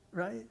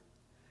 right?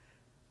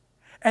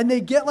 And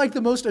they get like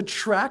the most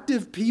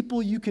attractive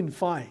people you can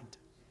find.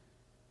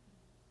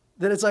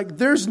 That it's like,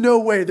 there's no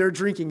way they're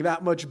drinking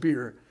that much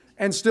beer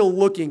and still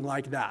looking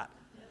like that.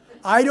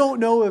 I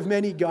don't know of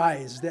many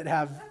guys that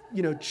have,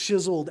 you know,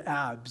 chiseled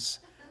abs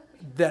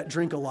that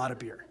drink a lot of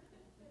beer.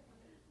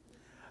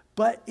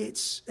 But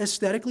it's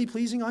aesthetically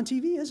pleasing on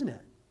TV, isn't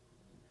it?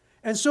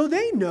 And so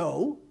they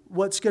know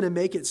what's going to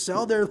make it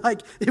sell. They're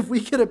like, if we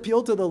can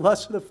appeal to the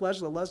lust of the flesh,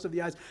 the lust of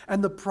the eyes,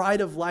 and the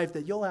pride of life,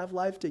 that you'll have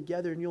life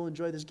together and you'll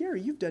enjoy this.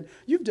 Gary, you've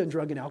done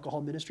drug and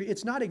alcohol ministry.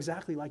 It's not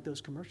exactly like those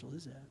commercials,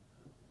 is it?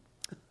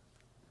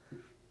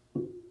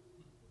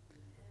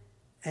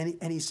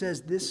 And he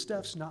says, this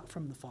stuff's not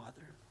from the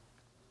Father.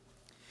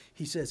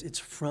 He says, it's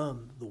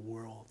from the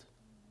world.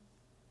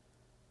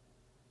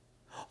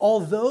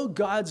 Although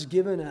God's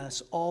given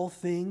us all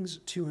things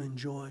to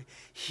enjoy,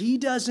 He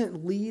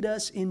doesn't lead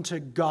us into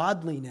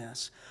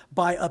godliness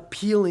by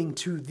appealing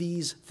to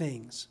these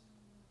things.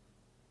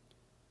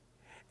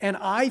 And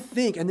I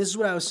think, and this is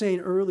what I was saying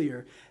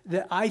earlier,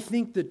 that I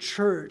think the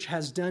church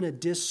has done a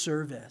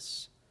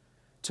disservice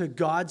to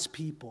God's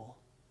people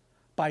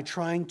by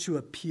trying to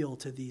appeal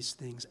to these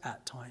things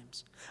at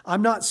times.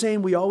 I'm not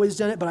saying we always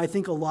done it, but I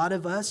think a lot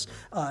of us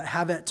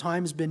have at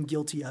times been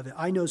guilty of it.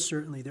 I know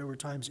certainly there were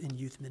times in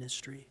youth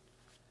ministry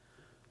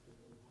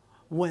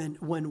when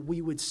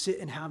we would sit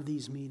and have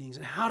these meetings.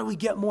 And how do we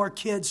get more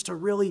kids to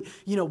really,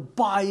 you know,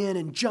 buy in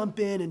and jump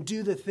in and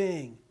do the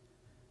thing?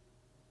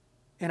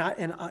 And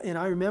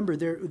I remember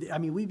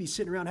we'd be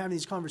sitting around having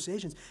these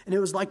conversations, and it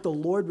was like the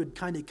Lord would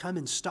kind of come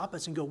and stop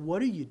us and go,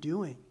 what are you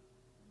doing?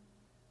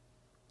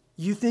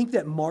 You think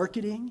that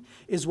marketing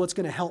is what's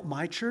going to help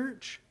my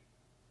church?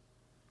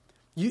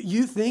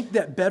 You think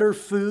that better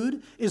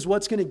food is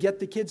what's going to get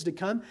the kids to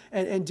come?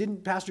 And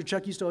didn't Pastor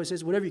Chuck used to always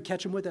say, whatever you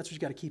catch them with, that's what you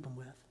got to keep them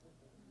with.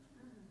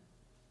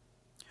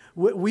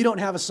 We don't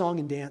have a song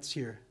and dance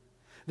here.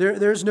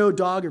 There's no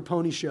dog or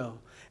pony show.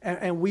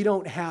 And we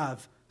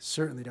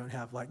certainly don't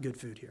have like good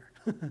food here.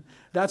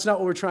 That's not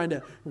what we're trying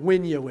to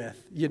win you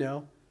with, you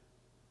know.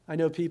 I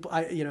know people,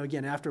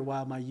 again, after a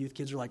while, my youth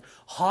kids are like,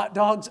 hot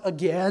dogs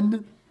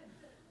again?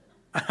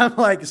 I'm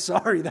like,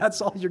 sorry,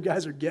 that's all you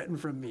guys are getting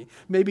from me.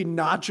 Maybe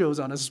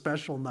nachos on a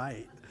special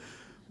night.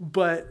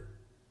 But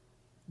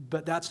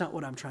that's not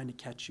what I'm trying to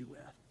catch you with.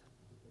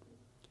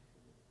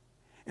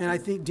 And I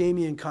think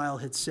Damian Kyle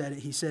had said it.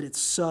 He said it's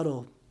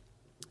subtle.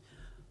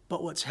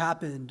 But what's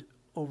happened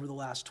over the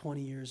last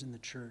 20 years in the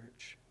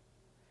church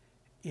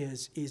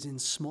is in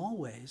small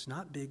ways,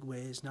 not big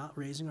ways, not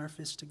raising our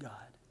fists to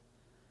God.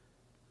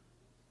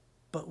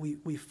 But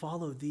we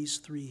follow these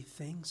three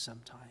things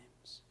sometimes.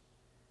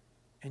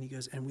 And he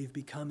goes, and we've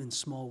become in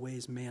small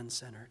ways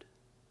man-centered.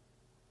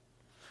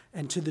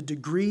 And to the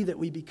degree that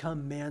we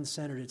become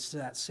man-centered, it's to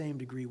that same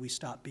degree we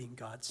stop being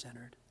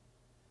God-centered.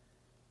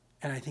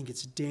 And I think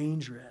it's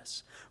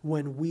dangerous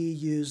when we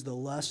use the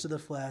lust of the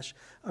flesh,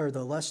 or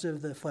the lust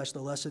of the flesh,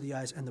 the lust of the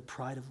eyes, and the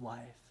pride of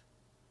life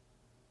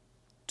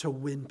to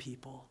win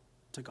people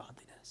to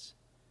godliness.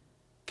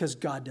 Because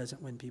God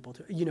doesn't win people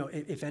to,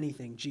 if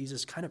anything,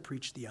 Jesus kind of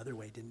preached the other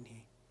way, didn't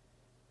he?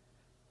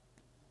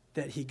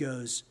 That he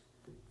goes,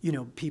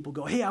 people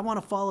go, hey, I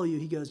want to follow you.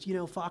 He goes,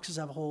 foxes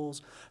have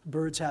holes,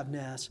 birds have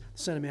nests,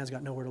 the Son of Man's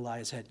got nowhere to lie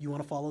his head. You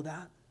want to follow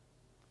that?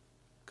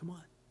 Come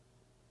on.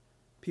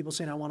 People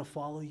saying, I want to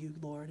follow you,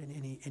 Lord.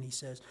 And he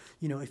says,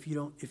 if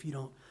you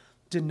don't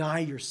deny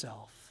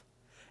yourself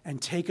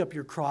and take up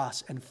your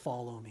cross and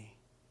follow me.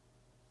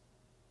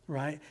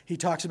 Right? He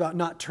talks about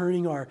not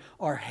turning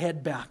our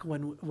head back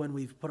when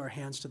we've put our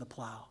hands to the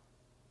plow.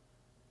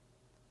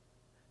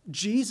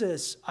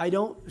 Jesus, I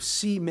don't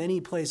see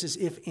many places,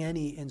 if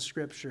any, in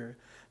Scripture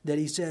that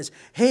he says,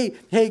 hey,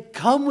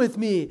 come with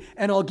me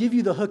and I'll give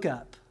you the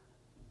hookup.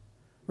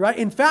 Right?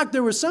 In fact,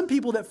 there were some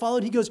people that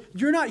followed. He goes,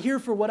 you're not here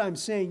for what I'm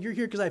saying. You're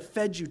here because I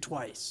fed you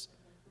twice.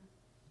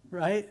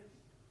 Right?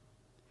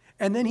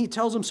 And then he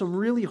tells them some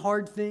really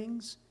hard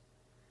things.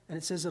 And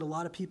it says that a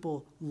lot of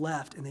people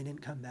left and they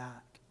didn't come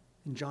back.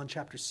 In John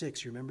chapter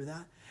 6, you remember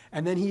that?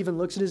 And then he even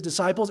looks at his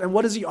disciples, and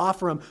what does he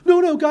offer them?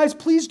 No, guys,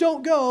 please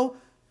don't go.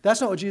 That's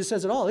not what Jesus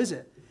says at all, is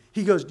it?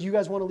 He goes, do you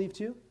guys want to leave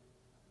too?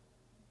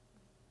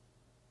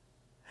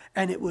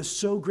 And it was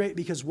so great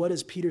because what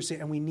does Peter say?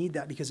 And we need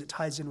that because it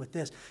ties in with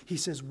this. He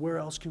says, where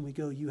else can we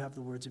go? You have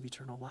the words of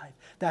eternal life.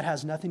 That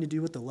has nothing to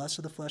do with the lust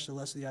of the flesh, the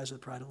lust of the eyes, or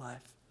the pride of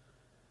life.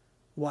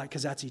 Why?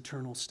 Because that's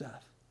eternal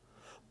stuff.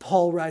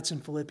 Paul writes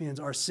in Philippians,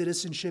 our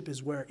citizenship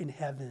is where? In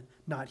heaven,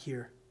 not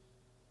here.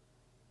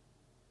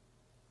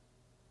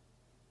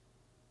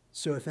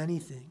 So if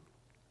anything,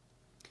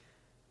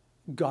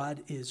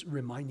 God is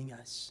reminding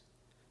us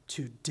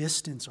to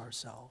distance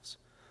ourselves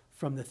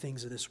from the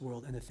things of this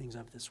world and the things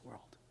of this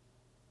world.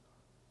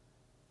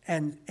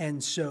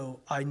 And so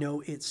I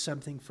know it's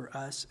something for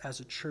us as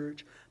a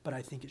church, but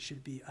I think it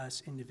should be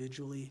us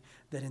individually,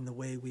 that in the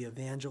way we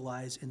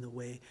evangelize, in the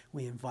way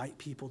we invite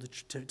people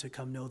to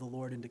come know the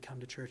Lord and to come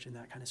to church and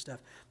that kind of stuff,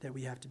 that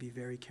we have to be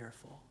very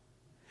careful.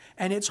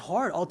 And it's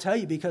hard, I'll tell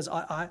you, because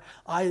I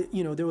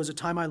there was a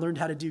time I learned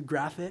how to do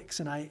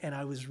graphics, and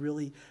I was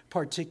really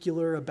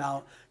particular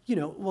about,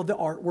 the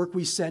artwork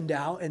we send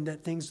out and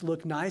that things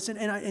look nice.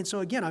 And so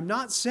again, I'm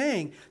not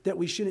saying that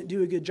we shouldn't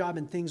do a good job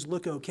and things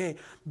look okay,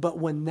 but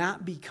when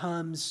that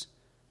becomes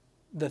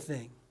the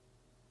thing,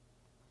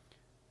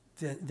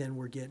 then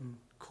we're getting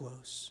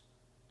close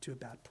to a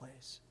bad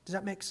place. Does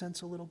that make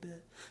sense a little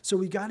bit? So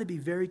we got to be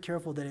very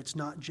careful that it's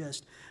not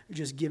just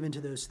given to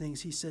those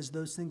things. He says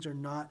those things are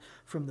not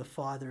from the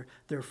Father.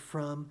 They're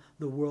from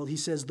the world. He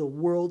says the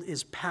world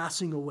is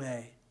passing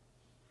away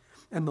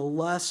and the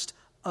lust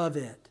of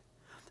it,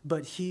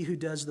 but he who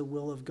does the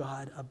will of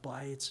God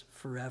abides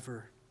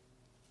forever.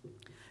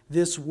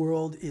 This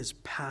world is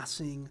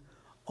passing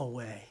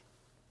away.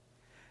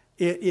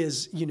 It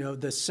is,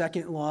 the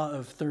second law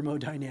of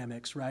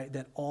thermodynamics, right?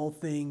 That all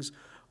things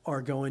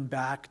are going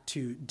back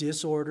to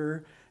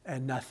disorder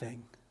and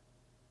nothing.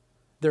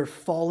 They're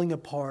falling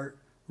apart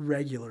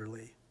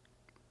regularly.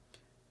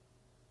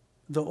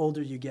 The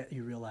older you get,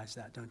 you realize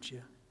that, don't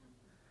you?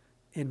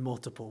 In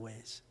multiple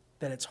ways.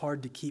 That it's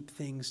hard to keep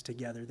things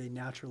together. They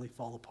naturally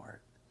fall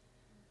apart.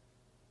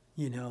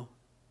 And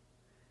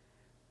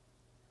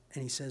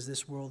he says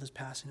this world is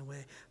passing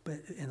away, but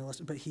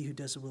he who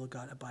does the will of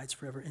God abides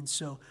forever. And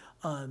so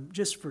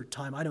just for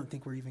time, I don't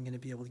think we're even going to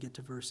be able to get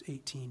to verse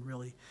 18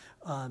 really.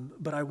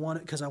 But I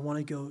want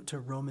to go to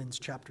Romans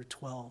chapter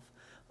 12.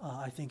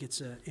 I think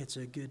it's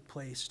a good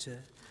place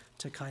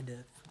to kind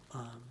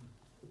of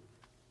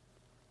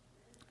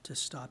to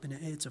stop. And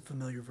it's a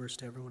familiar verse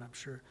to everyone, I'm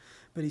sure.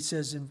 But he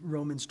says in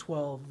Romans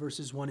 12,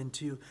 verses 1 and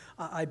 2,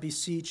 I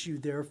beseech you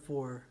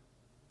therefore,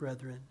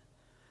 brethren,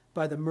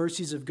 by the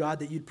mercies of God,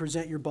 that you'd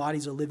present your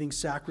bodies a living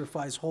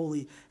sacrifice,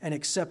 holy and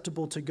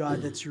acceptable to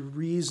God. That's your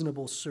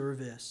reasonable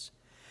service.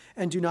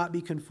 And do not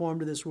be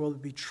conformed to this world,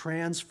 but be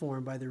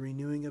transformed by the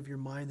renewing of your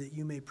mind, that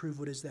you may prove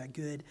what is that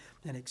good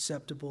and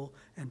acceptable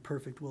and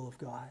perfect will of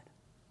God.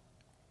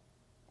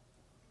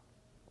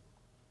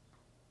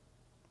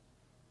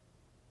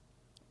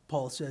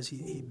 Paul says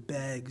he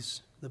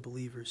begs the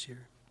believers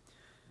here.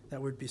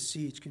 That word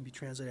beseech can be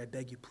translated, I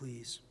beg you,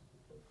 please.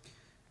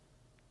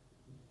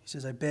 He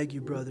says, I beg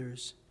you,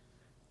 brothers,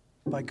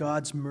 by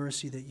God's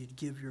mercy, that you'd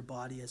give your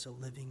body as a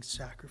living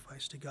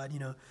sacrifice to God.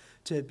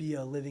 To be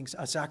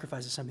a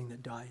sacrifice is something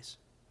that dies.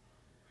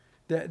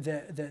 That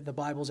the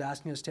Bible's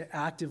asking us to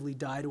actively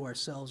die to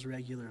ourselves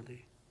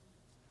regularly.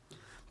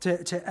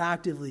 To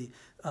actively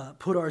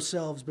put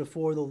ourselves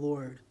before the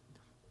Lord.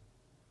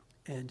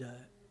 And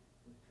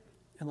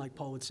like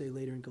Paul would say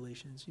later in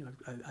Galatians,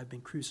 I've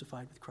been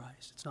crucified with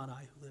Christ. It's not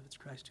I who live, it's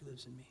Christ who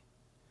lives in me.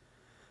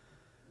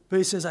 But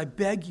he says, I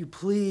beg you,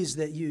 please,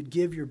 that you'd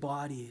give your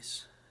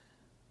bodies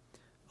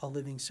a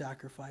living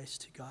sacrifice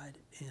to God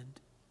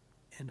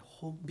and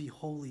be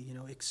holy,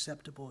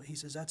 acceptable. He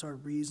says that's our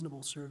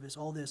reasonable service.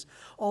 All this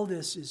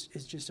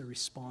is just a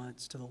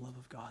response to the love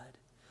of God.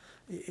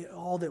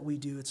 All that we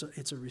do,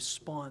 it's a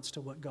response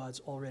to what God's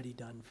already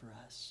done for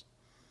us.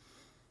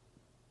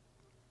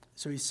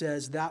 So he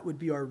says that would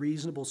be our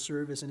reasonable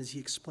service, and as he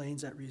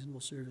explains that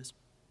reasonable service,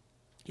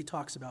 he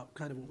talks about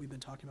kind of what we've been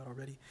talking about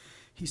already.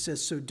 He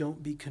says, so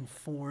don't be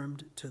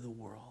conformed to the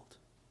world.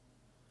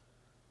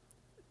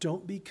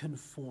 Don't be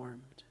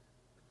conformed.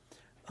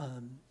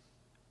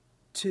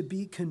 To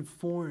be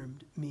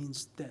conformed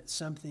means that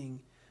something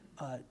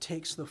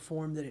takes the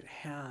form that it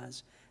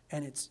has,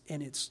 and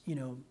it's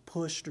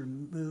pushed or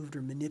moved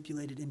or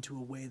manipulated into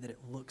a way that it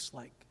looks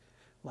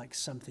like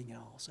something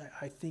else.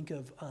 I think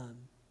of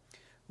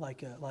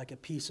like a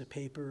piece of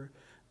paper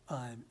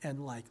and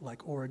like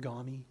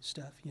origami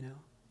stuff.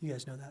 You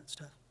guys know that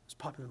stuff. It was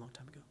popular a long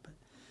time ago,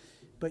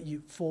 but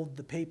you fold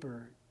the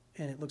paper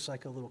and it looks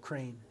like a little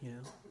crane,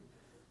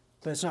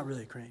 but it's not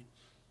really a crane.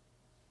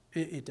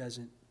 It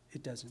doesn't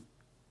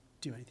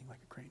do anything like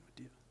a crane would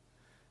do.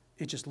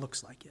 It just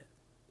looks like it.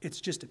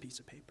 It's just a piece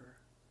of paper.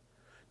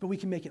 But we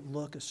can make it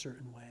look a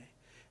certain way,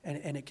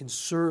 and it can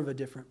serve a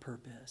different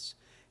purpose.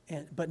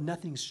 But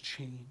nothing's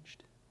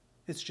changed.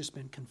 It's just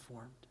been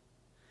conformed.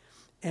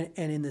 And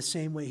in the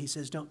same way, he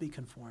says, don't be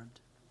conformed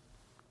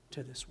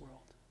to this world.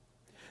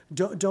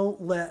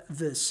 Don't let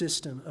the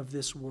system of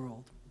this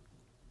world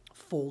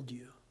fold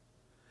you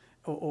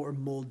or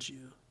mold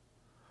you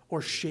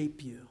or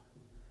shape you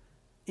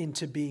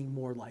into being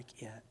more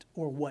like it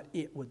or what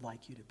it would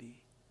like you to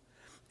be.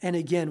 And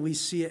again, we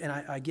see it, and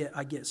I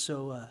get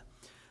so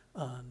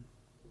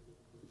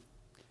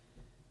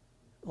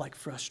like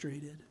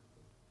frustrated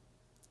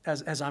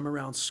as I'm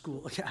around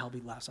school. I'll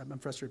be last. I'm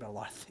frustrated about a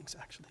lot of things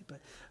actually, but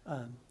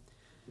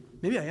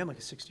maybe I am like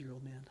a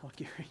 60-year-old man. I'll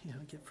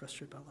get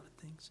frustrated about a lot of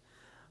things.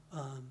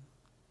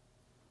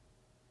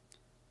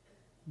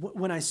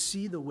 When I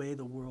see the way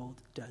the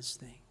world does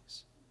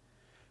things,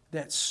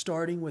 that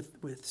starting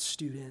with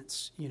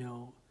students,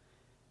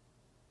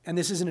 and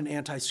this isn't an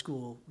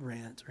anti-school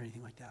rant or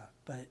anything like that,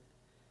 but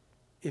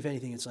if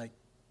anything, it's like,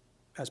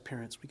 as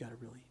parents, we got to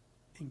really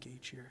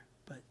engage here.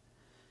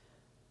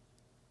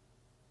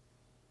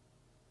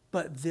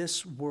 But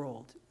this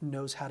world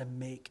knows how to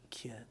make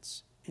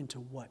kids into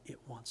what it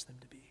wants them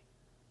to be.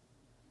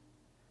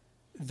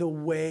 The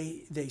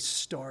way they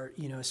start,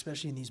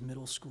 especially in these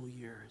middle school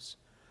years,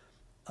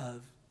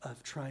 of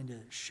trying to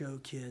show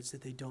kids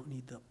that they don't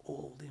need the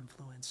old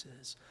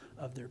influences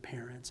of their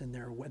parents and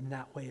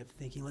that way of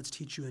thinking. Let's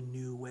teach you a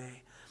new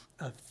way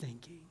of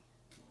thinking.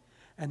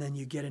 And then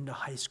you get into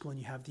high school and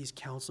you have these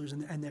counselors,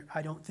 and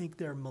I don't think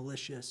they're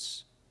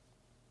malicious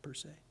per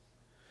se.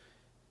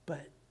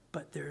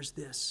 But there's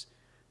this,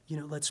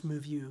 let's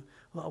move you.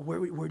 Well,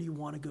 where do you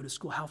want to go to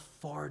school? How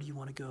far do you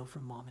want to go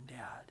from mom and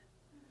dad?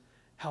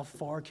 How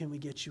far can we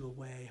get you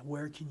away?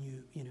 Where can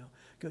you,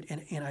 go?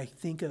 And I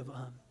think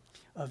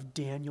of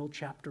Daniel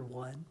chapter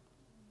 1,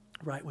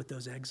 right, with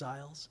those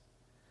exiles.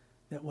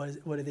 That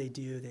what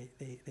do?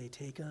 They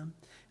take them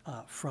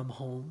from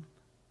home,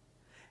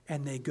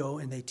 and they go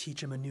and they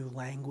teach them a new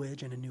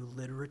language and a new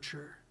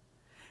literature,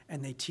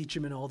 and they teach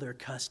them in all their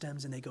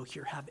customs, and they go,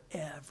 here, have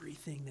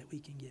everything that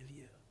we can give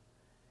you.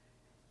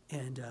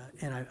 And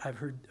I've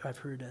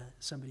heard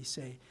somebody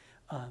say,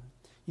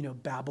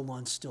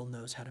 Babylon still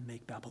knows how to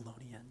make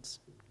Babylonians,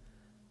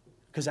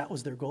 because that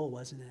was their goal,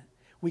 wasn't it?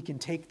 We can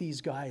take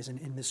these guys, and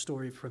in this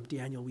story from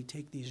Daniel, we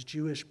take these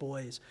Jewish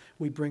boys,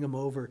 we bring them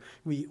over,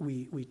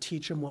 we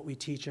teach them what we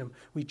teach them,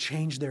 we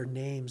change their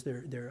names,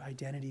 their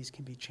identities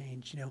can be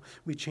changed,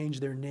 we change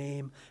their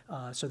name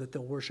so that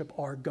they'll worship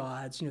our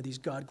gods, these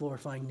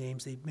God-glorifying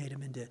names, they've made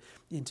them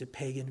into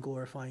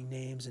pagan-glorifying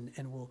names,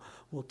 and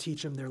we'll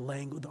teach them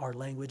our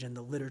language and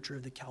the literature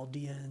of the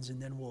Chaldeans,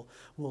 and then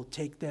we'll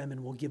take them and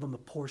we'll give them a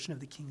portion of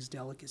the king's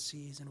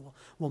delicacies, and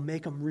we'll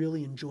make them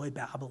really enjoy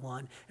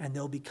Babylon, and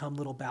they'll become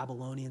little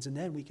Babylonians. And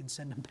then we can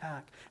send them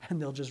back,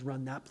 and they'll just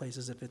run that place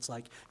as if it's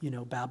like,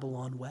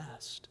 Babylon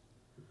West.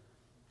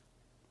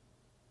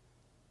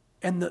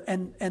 And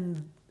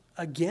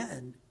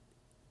again,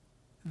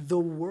 the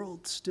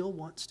world still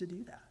wants to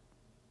do that.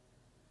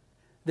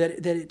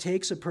 That it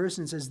takes a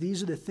person and says,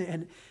 these are the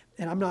things,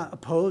 and I'm not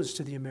opposed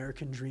to the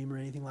American dream or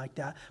anything like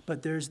that,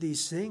 but there's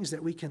these things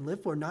that we can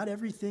live for. Not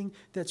everything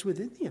that's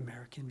within the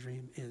American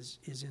dream is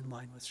in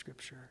line with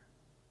Scripture.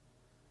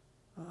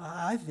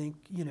 I think,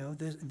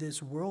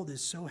 this world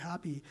is so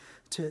happy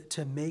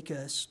to make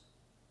us.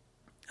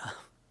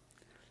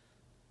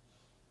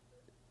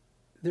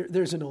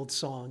 There's an old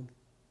song.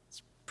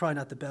 It's probably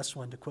not the best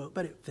one to quote,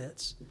 but it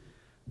fits,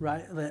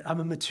 right?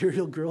 I'm a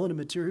material girl in a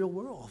material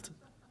world,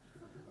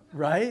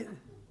 right?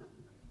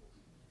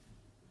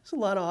 There's a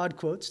lot of odd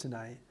quotes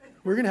tonight.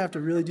 We're going to have to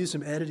really do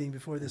some editing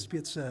before this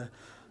gets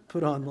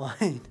put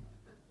online.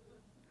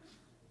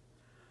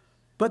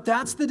 But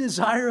that's the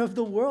desire of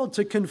the world,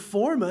 to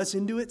conform us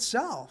into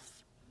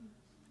itself.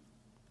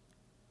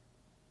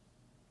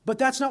 But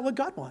that's not what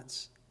God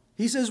wants.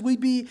 He says we'd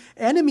be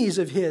enemies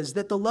of his,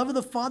 that the love of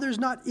the Father is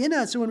not in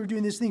us when we're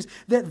doing these things,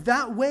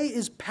 that way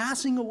is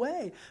passing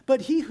away.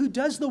 But he who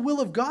does the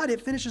will of God, it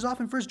finishes off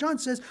in 1 John,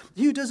 says,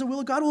 he who does the will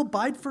of God will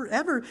abide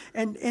forever.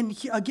 And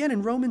again,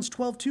 in Romans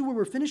 12:2, where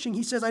we're finishing,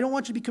 he says, I don't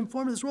want you to be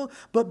conformed to this world,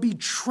 but be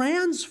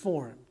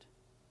transformed.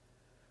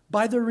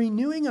 By the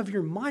renewing of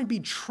your mind, be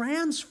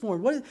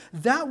transformed.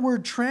 That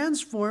word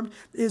transformed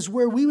is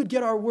where we would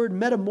get our word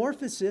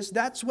metamorphosis.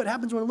 That's what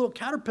happens when a little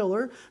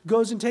caterpillar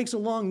goes and takes a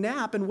long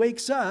nap and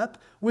wakes up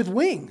with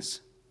wings.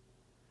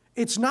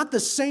 It's not the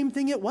same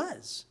thing it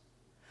was.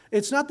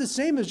 It's not the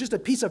same as just a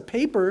piece of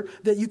paper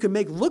that you can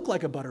make look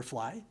like a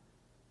butterfly.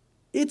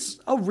 It's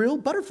a real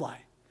butterfly.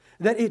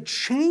 That it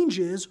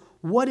changes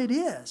what it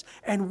is.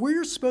 And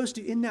we're supposed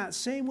to, in that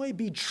same way,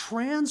 be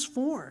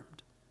transformed.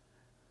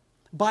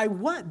 By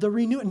what? The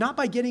renewal, not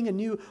by getting a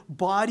new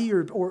body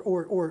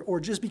or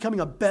just becoming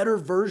a better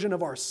version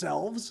of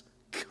ourselves.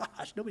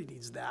 Gosh, nobody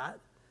needs that.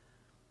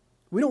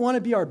 We don't want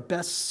to be our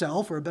best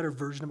self or a better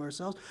version of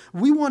ourselves.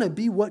 We want to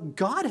be what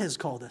God has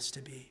called us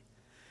to be.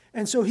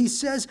 And so he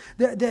says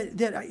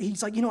that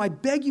he's like, I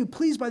beg you,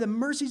 please, by the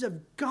mercies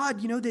of God,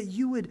 that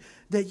you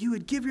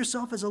would give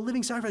yourself as a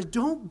living sacrifice.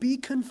 Don't be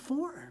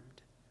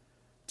conformed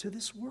to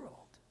this world.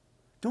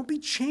 Don't be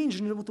changed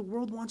into what the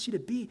world wants you to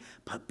be,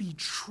 but be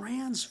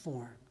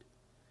transformed.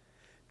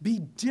 Be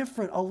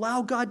different.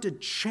 Allow God to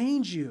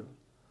change you.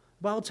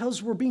 The Bible tells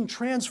us we're being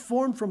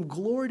transformed from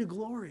glory to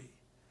glory,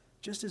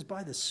 just as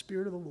by the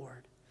Spirit of the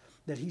Lord,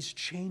 that he's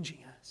changing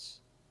us.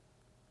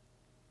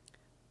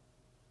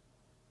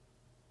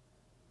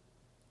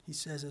 He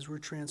says, as we're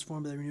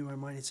transformed by the renewing of our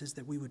mind, it says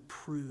that we would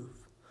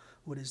prove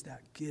what is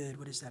that good,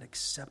 what is that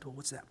acceptable,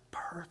 what's that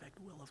perfect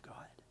will of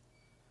God.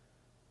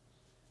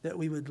 That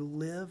we would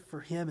live for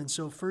him. And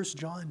so 1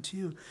 John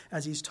 2,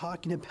 as he's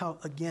talking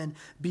about, again,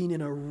 being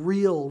in a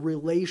real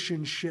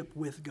relationship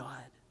with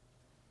God,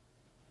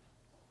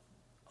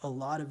 a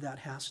lot of that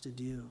has to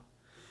do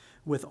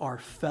with our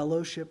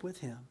fellowship with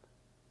him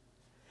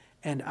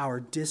and our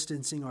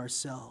distancing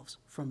ourselves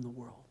from the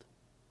world.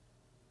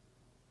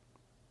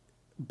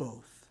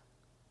 Both.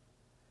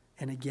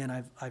 And again,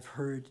 I've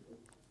heard,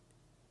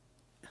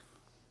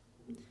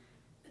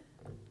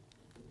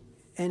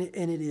 and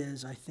it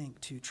is, I think,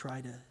 to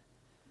try to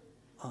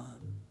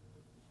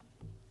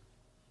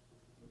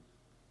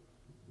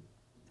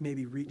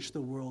maybe reach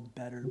the world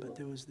better, but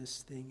there was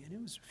this thing, and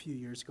it was a few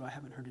years ago, I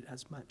haven't heard it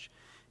as much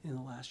in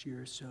the last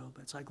year or so,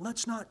 but it's like,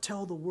 let's not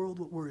tell the world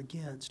what we're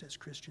against as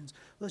Christians.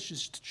 Let's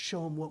just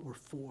show them what we're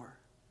for.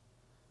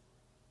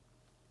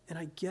 And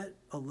I get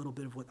a little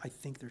bit of what I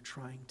think they're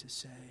trying to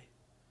say,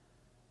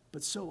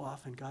 but so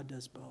often God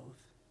does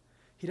both.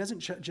 He doesn't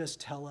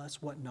just tell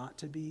us what not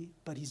to be,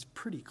 but he's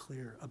pretty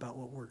clear about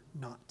what we're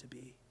not to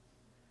be.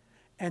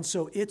 And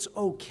so it's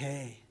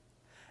okay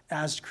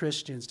as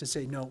Christians to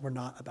say, no, we're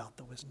not about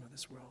the wisdom of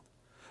this world.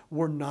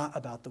 We're not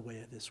about the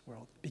way of this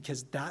world,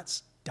 because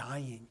that's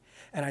dying.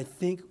 And I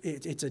think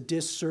it's a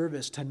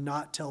disservice to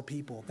not tell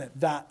people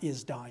that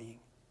is dying.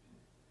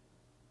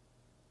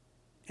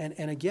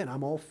 And again,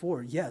 I'm all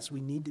for, yes, we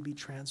need to be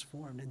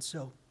transformed. And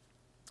so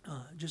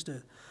just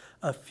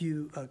a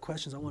few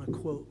questions. I want to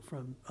quote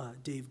from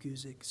Dave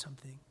Guzik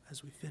something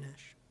as we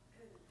finish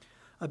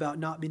about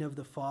not being of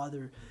the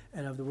Father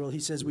and of the world. He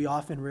says, we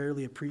often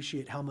rarely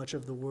appreciate how much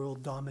of the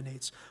world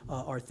dominates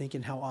our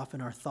thinking, how often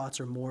our thoughts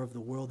are more of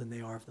the world than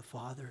they are of the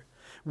Father.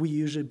 We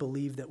usually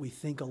believe that we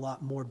think a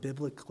lot more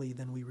biblically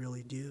than we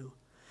really do.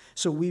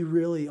 So we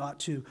really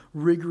ought to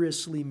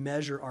rigorously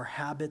measure our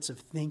habits of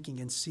thinking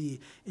and see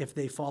if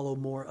they follow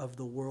more of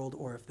the world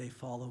or if they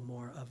follow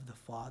more of the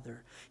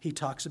Father. He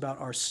talks about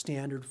our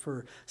standard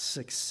for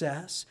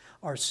success,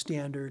 our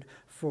standard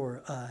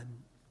for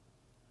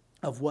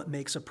of what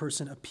makes a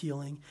person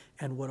appealing,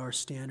 and what our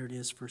standard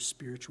is for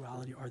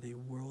spirituality. Are they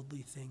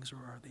worldly things or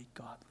are they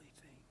godly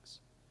things?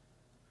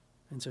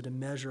 And so to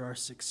measure our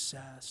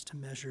success, to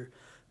measure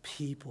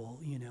people,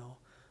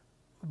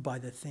 by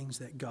the things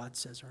that God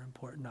says are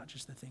important, not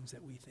just the things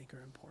that we think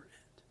are important.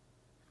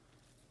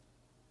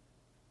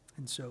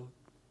 And so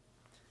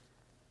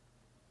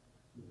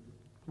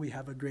we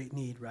have a great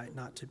need, right?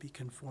 Not to be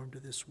conformed to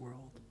this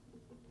world,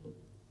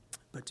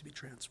 but to be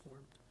transformed.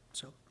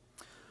 So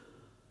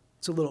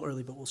it's a little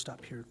early, but we'll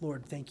stop here.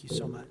 Lord, thank you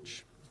so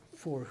much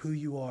for who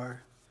you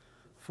are,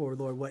 for,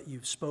 Lord, what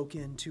you've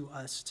spoken to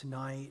us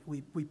tonight.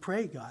 We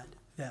pray, God,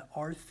 that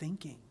our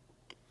thinking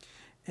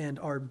and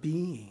our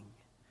being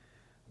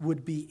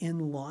would be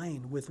in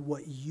line with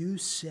what you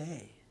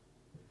say.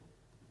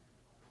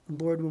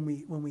 Lord,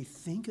 when we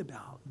think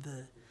about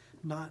the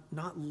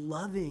not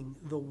loving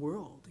the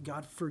world,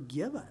 God,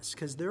 forgive us,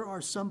 because there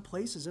are some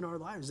places in our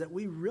lives that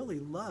we really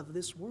love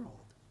this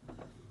world.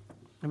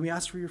 And we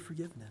ask for your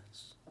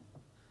forgiveness.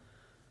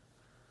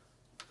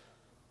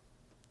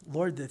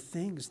 Lord, the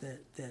things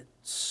that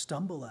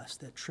stumble us,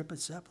 that trip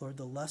us up, Lord,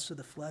 the lust of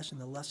the flesh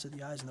and the lust of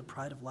the eyes and the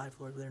pride of life,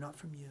 Lord, they're not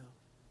from you.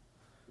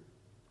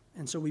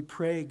 And so we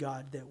pray,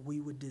 God, that we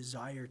would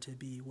desire to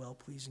be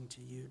well-pleasing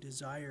to you,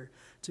 desire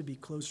to be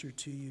closer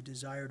to you,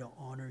 desire to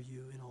honor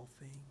you in all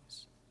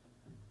things.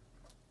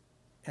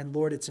 And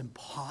Lord, it's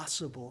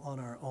impossible on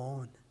our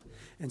own.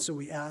 And so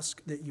we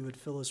ask that you would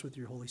fill us with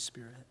your Holy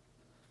Spirit,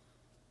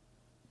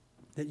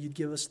 that you'd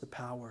give us the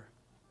power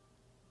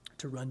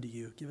to run to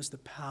you. Give us the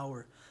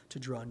power to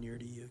draw near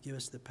to you. Give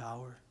us the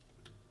power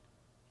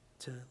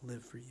to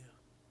live for you.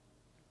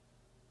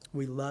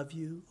 We love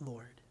you,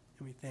 Lord,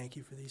 and we thank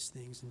you for these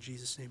things. In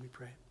Jesus' name we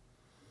pray.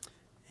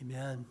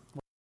 Amen.